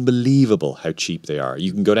unbelievable how cheap they are.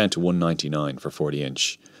 You can go down to $199 for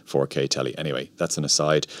 40-inch 4K telly. Anyway, that's an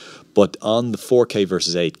aside. But on the 4K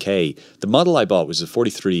versus 8K, the model I bought was a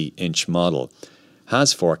 43-inch model.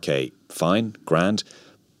 Has 4K, fine, grand.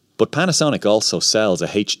 But Panasonic also sells a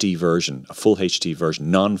HD version, a full HD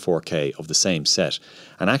version, non-4K of the same set.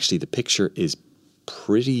 And actually the picture is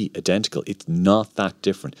pretty identical. It's not that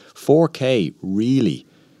different. 4K really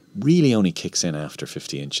only kicks in after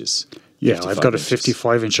 50 inches. Yeah, I've got a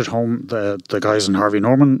 55-inch at home. The guys in Harvey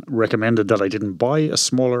Norman recommended that I didn't buy a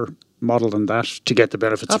smaller model than that to get the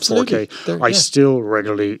benefits of 4K. I still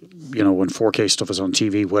regularly, when 4K stuff is on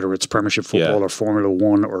TV, whether it's Premiership Football or Formula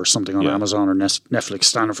 1 or something on Amazon or Netflix,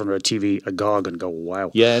 stand in front of a TV agog and go, wow.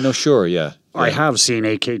 Yeah, no, sure, yeah. I have seen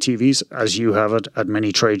 8K TVs, as you have it, at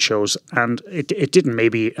many trade shows, and it didn't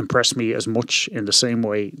maybe impress me as much in the same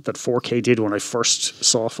way that 4K did when I first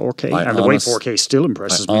saw 4K, and the way 4K still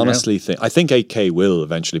impresses me now. I think 8K will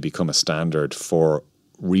eventually become a standard for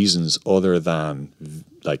reasons other than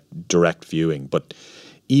like direct viewing, but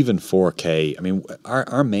even 4K, I mean,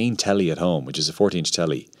 our main telly at home, which is a 40-inch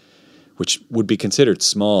telly, which would be considered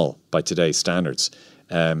small by today's standards,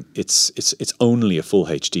 it's only a full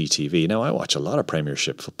HD TV. Now, I watch a lot of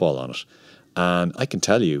Premiership football on it, and I can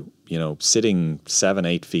tell you, sitting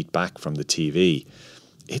 7-8 feet back from the TV,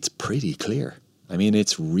 it's pretty clear. I mean,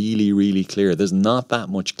 it's really, really clear. There's not that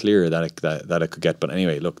much clearer that it could get. But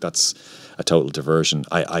anyway, look, that's a total diversion.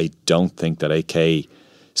 I don't think that 8K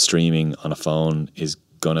streaming on a phone is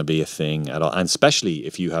going to be a thing at all, and especially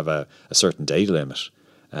if you have a certain data limit.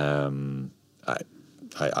 I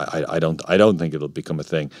don't think it'll become a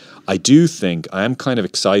thing. I do think I am kind of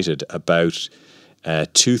excited about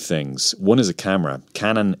two things. One is a camera.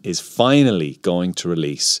 Canon is finally going to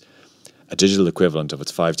release a digital equivalent of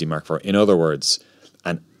its 5D Mark IV. In other words,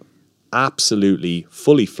 an absolutely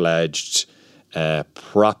fully fledged,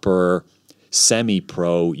 proper,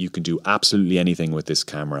 semi-pro. You can do absolutely anything with this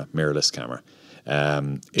camera, mirrorless camera.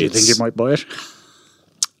 Do you think you might buy it?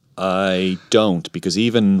 I don't, because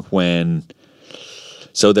even when...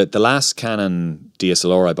 So the last Canon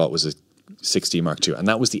DSLR I bought was a 6D Mark II, and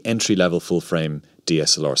that was the entry-level full-frame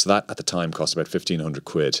DSLR. So that, at the time, cost about 1,500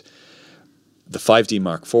 quid. The 5D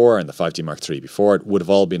Mark IV and the 5D Mark III before it would have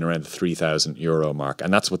all been around the €3,000 mark,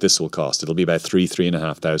 and that's what this will cost. It'll be about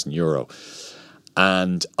 €3,500.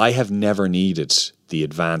 And I have never needed the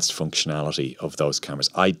advanced functionality of those cameras.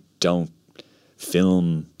 I don't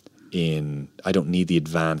film I don't need the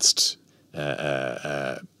advanced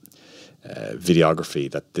videography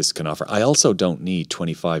that this can offer. I also don't need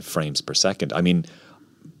 25 frames per second. I mean,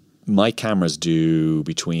 my cameras do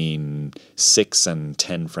between 6 and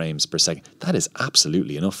 10 frames per second. That is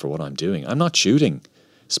absolutely enough for what I'm doing. I'm not shooting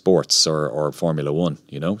sports or Formula 1,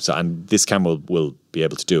 So, and this camera will be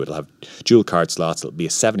able to do it. It'll have dual card slots. It'll be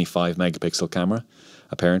a 75 megapixel camera,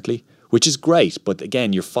 apparently, which is great. But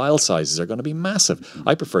again, your file sizes are going to be massive.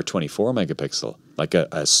 I prefer 24 megapixel, like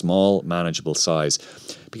a small, manageable size,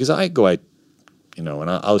 because I go out, and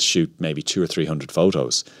I'll shoot maybe 200 or 300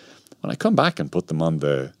 photos. When I come back and put them on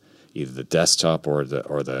the either the desktop or the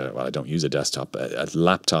well, I don't use a desktop, a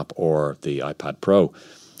laptop or the iPad Pro,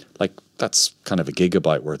 like that's kind of a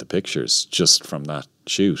gigabyte worth of pictures just from that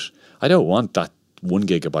shoot. I don't want that 1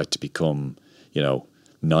 gigabyte to become,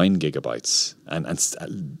 9 gigabytes,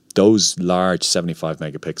 and those large 75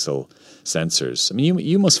 megapixel sensors. I mean,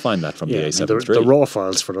 you must find that from the A7 III. The raw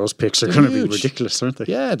files for those pics are going to be ridiculous, aren't they?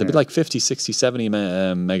 Yeah, they'd be like 50, 60, 70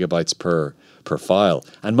 megabytes per per file,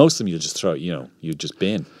 and most of them you'll just throw, you just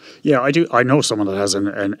bin. Yeah, I do. I know someone that has an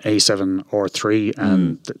A7 or 3,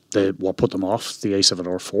 and what put them off the A7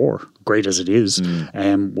 or 4, great as it is,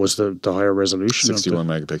 was the higher resolution, 61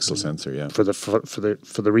 megapixel sensor. Yeah, for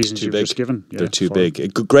the reasons you've just given. Yeah, they're too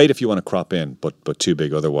big. Great if you want to crop in, but too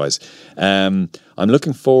big otherwise. I'm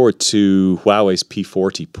looking forward to Huawei's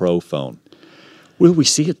P40 Pro phone. Will we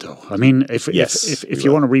see it though? I mean, if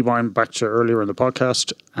you want to rewind back to earlier in the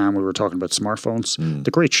podcast, and we were talking about smartphones,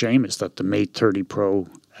 the great shame is that the Mate 30 Pro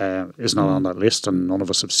is not on that list, and none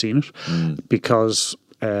of us have seen it because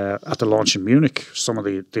at the launch in Munich, some of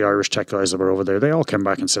the Irish tech guys that were over there, they all came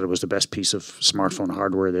back and said it was the best piece of smartphone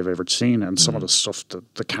hardware they've ever seen, and some of the stuff,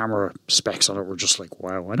 the camera specs on it were just like,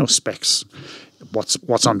 wow. I know specs,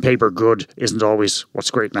 what's on paper good isn't always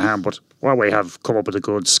what's great in the hand, but Huawei have come up with the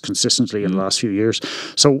goods consistently in the last few years.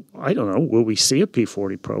 So I don't know, will we see a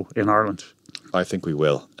P40 Pro in Ireland? I think we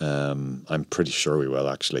will. I'm pretty sure we will,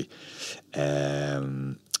 actually,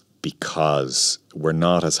 because we're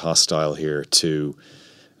not as hostile here to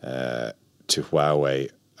Huawei.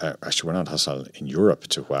 Actually, we're not hostile in Europe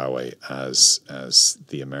to Huawei as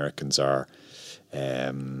the Americans are.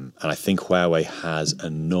 And I think Huawei has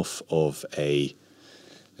enough of a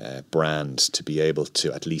brand to be able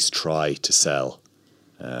to at least try to sell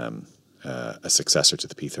a successor to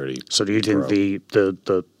the P30. So do you think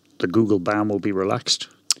the Google ban will be relaxed?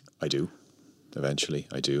 I do. Eventually,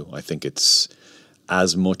 I do. I think it's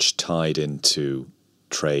as much tied into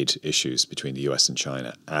trade issues between the US and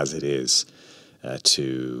China as it is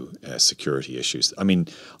to security issues. I mean,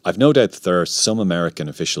 I've no doubt that there are some American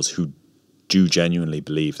officials who do genuinely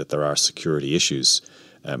believe that there are security issues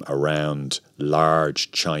around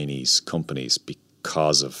large Chinese companies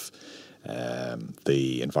because of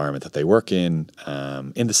the environment that they work in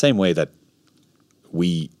the same way that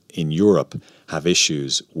we in Europe have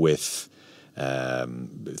issues with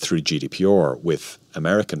through GDPR with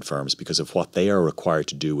American firms because of what they are required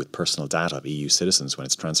to do with personal data of EU citizens when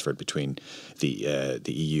it's transferred between the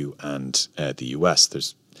EU and the US.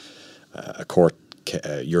 There's a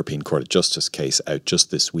European Court of Justice case out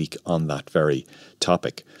just this week on that very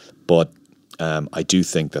topic. But I do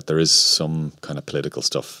think that there is some kind of political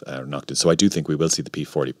stuff knocked in. So I do think we will see the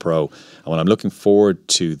P40 Pro. And what I'm looking forward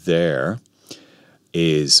to there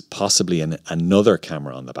is possibly another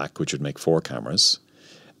camera on the back, which would make 4 cameras.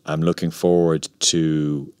 I'm looking forward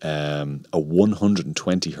to a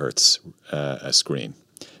 120 hertz screen.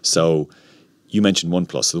 So you mentioned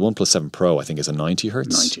OnePlus. So the OnePlus 7 Pro, I think, is a 90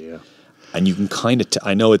 hertz. 90, yeah. And you can kind of,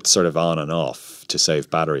 I know it's sort of on and off to save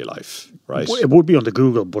battery life, right? It would be on the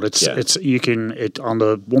Google, but it's on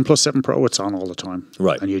the OnePlus 7 Pro, it's on all the time,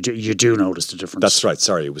 right? And you do notice the difference. That's right.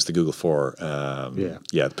 Sorry, it was the Google 4, the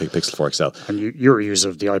Pixel 4 XL. And you're a user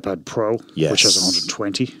of the iPad Pro, which has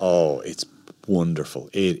 120. Oh, it's wonderful.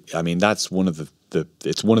 That's one of the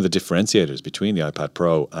differentiators between the iPad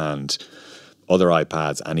Pro and other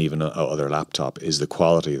iPads and even other laptop is the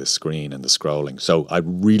quality of the screen and the scrolling. So I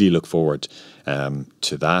really look forward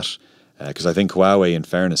to that because I think Huawei, in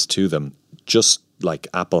fairness to them, just like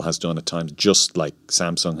Apple has done at times, just like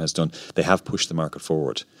Samsung has done, they have pushed the market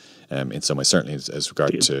forward in some way, certainly as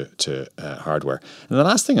regard to hardware. And the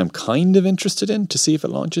last thing I'm kind of interested in to see if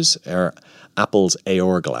it launches are Apple's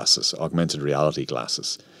AR glasses, augmented reality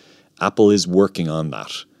glasses. Apple is working on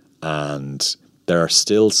that, and there are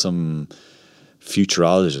still some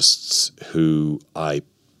futurologists who I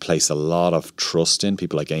place a lot of trust in,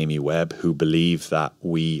 people like Amy Webb, who believe that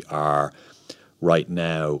we are right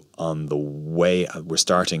now on the way, we're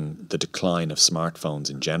starting the decline of smartphones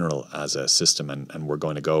in general as a system, and we're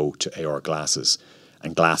going to go to AR glasses,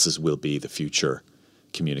 and glasses will be the future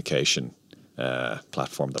communication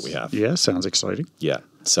platform that we have. Yeah, sounds exciting. Yeah,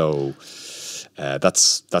 so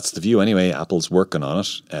that's the view anyway. Apple's working on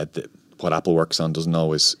it. What Apple works on doesn't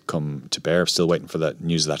always come to bear. Still waiting for that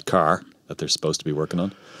news of that car that they're supposed to be working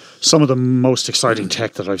on. Some of the most exciting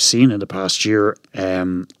tech that I've seen in the past year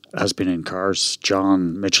has been in cars.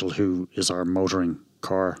 John Mitchell, who is our motoring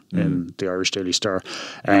car in the Irish Daily Star,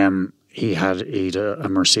 he had a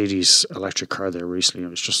Mercedes electric car there recently. It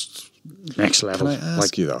was just next level. Can I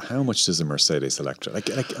ask you though, how much does a Mercedes electric,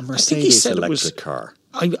 like a Mercedes electric car?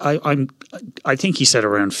 I think he said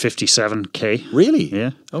around 57k. Really?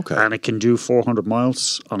 Yeah. Okay. And it can do 400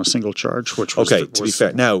 miles on a single charge, which was to be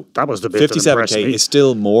fair. Now that was the bit 57k is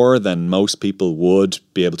still more than most people would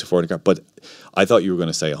be able to afford a car. But I thought you were going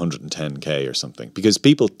to say 110k or something, because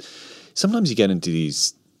people sometimes you get into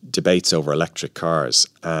these debates over electric cars,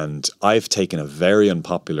 and I've taken a very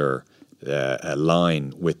unpopular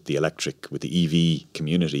line with the EV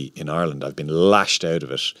community in Ireland. I've been lashed out of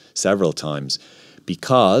it several times,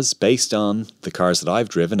 because based on the cars that I've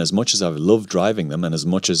driven, as much as I've loved driving them and as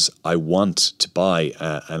much as I want to buy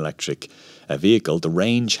an electric vehicle, the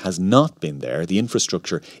range has not been there. The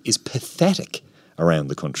infrastructure is pathetic around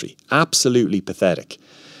the country, absolutely pathetic.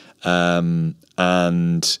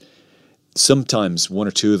 And sometimes one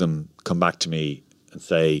or two of them come back to me and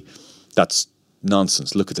say, that's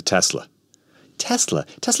nonsense, look at the Tesla. Tesla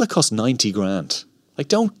costs 90 grand. Like,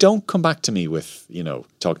 don't come back to me with,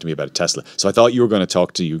 talk to me about a Tesla. So I thought you were going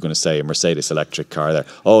to say a Mercedes electric car there.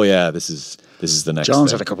 Oh yeah, this is the next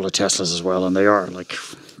John's thing. had a couple of Teslas as well, and they are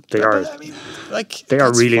they are fine,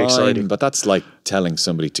 really exciting. But that's like telling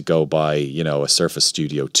somebody to go buy, a Surface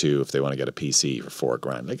Studio 2 if they want to get a PC for $4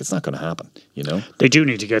 grand. Like, it's not going to happen, They do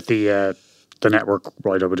need to get the network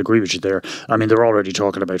right. I would agree with you there. I mean, they're already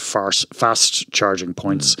talking about fast charging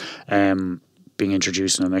points being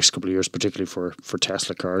introduced in the next couple of years, particularly for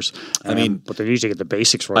Tesla cars. But they need to get the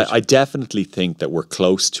basics right. I definitely think that we're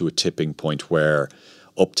close to a tipping point where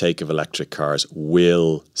uptake of electric cars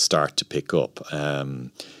will start to pick up.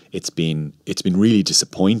 It's been really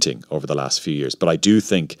disappointing over the last few years, but I do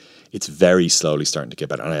think it's very slowly starting to get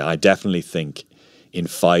better. And I definitely think in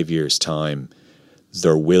 5 years' time,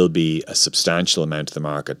 there will be a substantial amount of the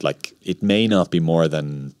market. Like, it may not be more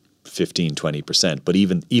than 15, 20%, but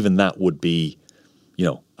even that would be,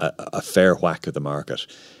 a fair whack of the market,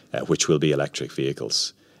 which will be electric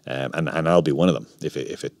vehicles. And I'll be one of them if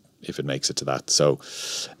it makes it to that. So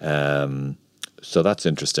that's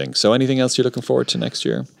interesting. So anything else you're looking forward to next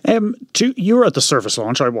year? You were at the Surface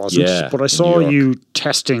launch. I wasn't, but I saw you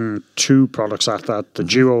testing two products at that: the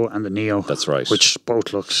Duo and the Neo. That's right. Which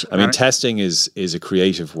both looked. I mean, testing is a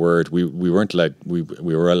creative word. We weren't allowed. We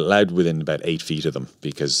were allowed within about 8 feet of them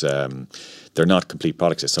because they're not complete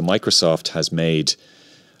products. So Microsoft has made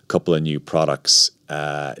a couple of new products.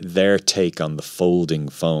 Their take on the folding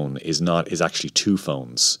phone is actually two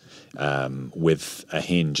phones. With a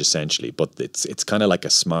hinge essentially, but it's kind of like a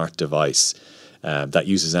smart device that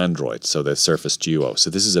uses Android, so the Surface Duo. So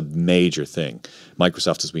this is a major thing.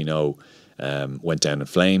 Microsoft, as we know, went down in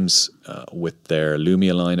flames with their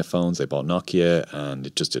Lumia line of phones. They bought Nokia and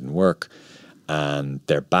it just didn't work. And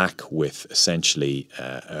they're back with essentially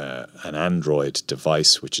an Android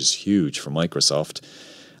device, which is huge for Microsoft.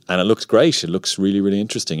 And it looks great. It looks really, really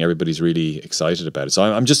interesting. Everybody's really excited about it. So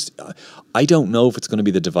I don't know if it's going to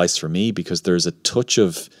be the device for me, because there's a touch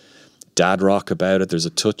of dad rock about it. There's a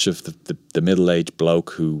touch of the middle-aged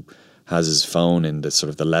bloke who has his phone in the sort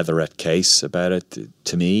of the leatherette case about it.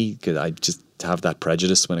 To me, 'cause I just have that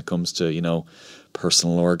prejudice when it comes to,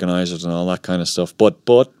 personal organizers and all that kind of stuff. But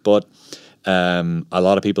a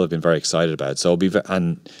lot of people have been very excited about it. So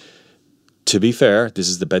to be fair, this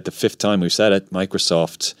is about the fifth time we've said it.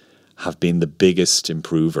 Microsoft have been the biggest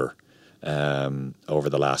improver over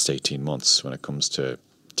the last 18 months when it comes to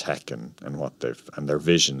tech and what and their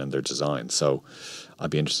vision and their design. So I'd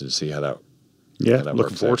be interested to see how that. Yeah,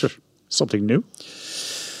 looking forward to it. Something new.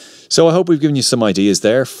 So I hope we've given you some ideas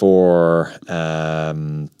there for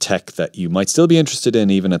tech that you might still be interested in,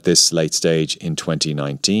 even at this late stage in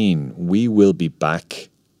 2019. We will be back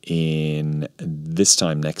in this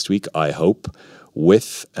time next week, I hope,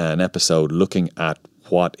 with an episode looking at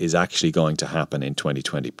what is actually going to happen in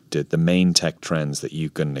 2020, the main tech trends that you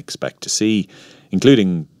can expect to see,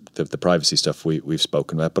 including the privacy stuff we've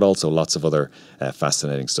spoken about, but also lots of other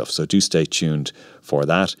fascinating stuff. So do stay tuned for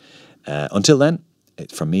that. Until then,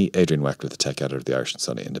 from me, Adrian Weckler, the tech editor of the Irish and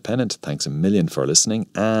Sunday Independent, thanks a million for listening.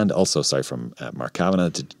 And also, sorry, from Mark Kavanagh,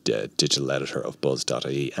 the digital editor of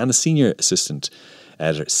Buzz.ie and a senior assistant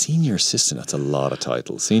editor. Senior assistant, that's a lot of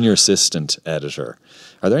titles. Senior assistant editor.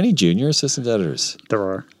 Are there any junior assistant editors? There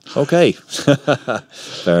are. Okay.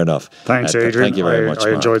 Fair enough. Thanks, Adrian. Thank you very much,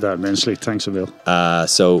 I enjoyed that immensely. Thanks, Emil.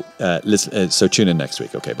 So tune in next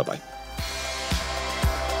week. Okay, bye-bye.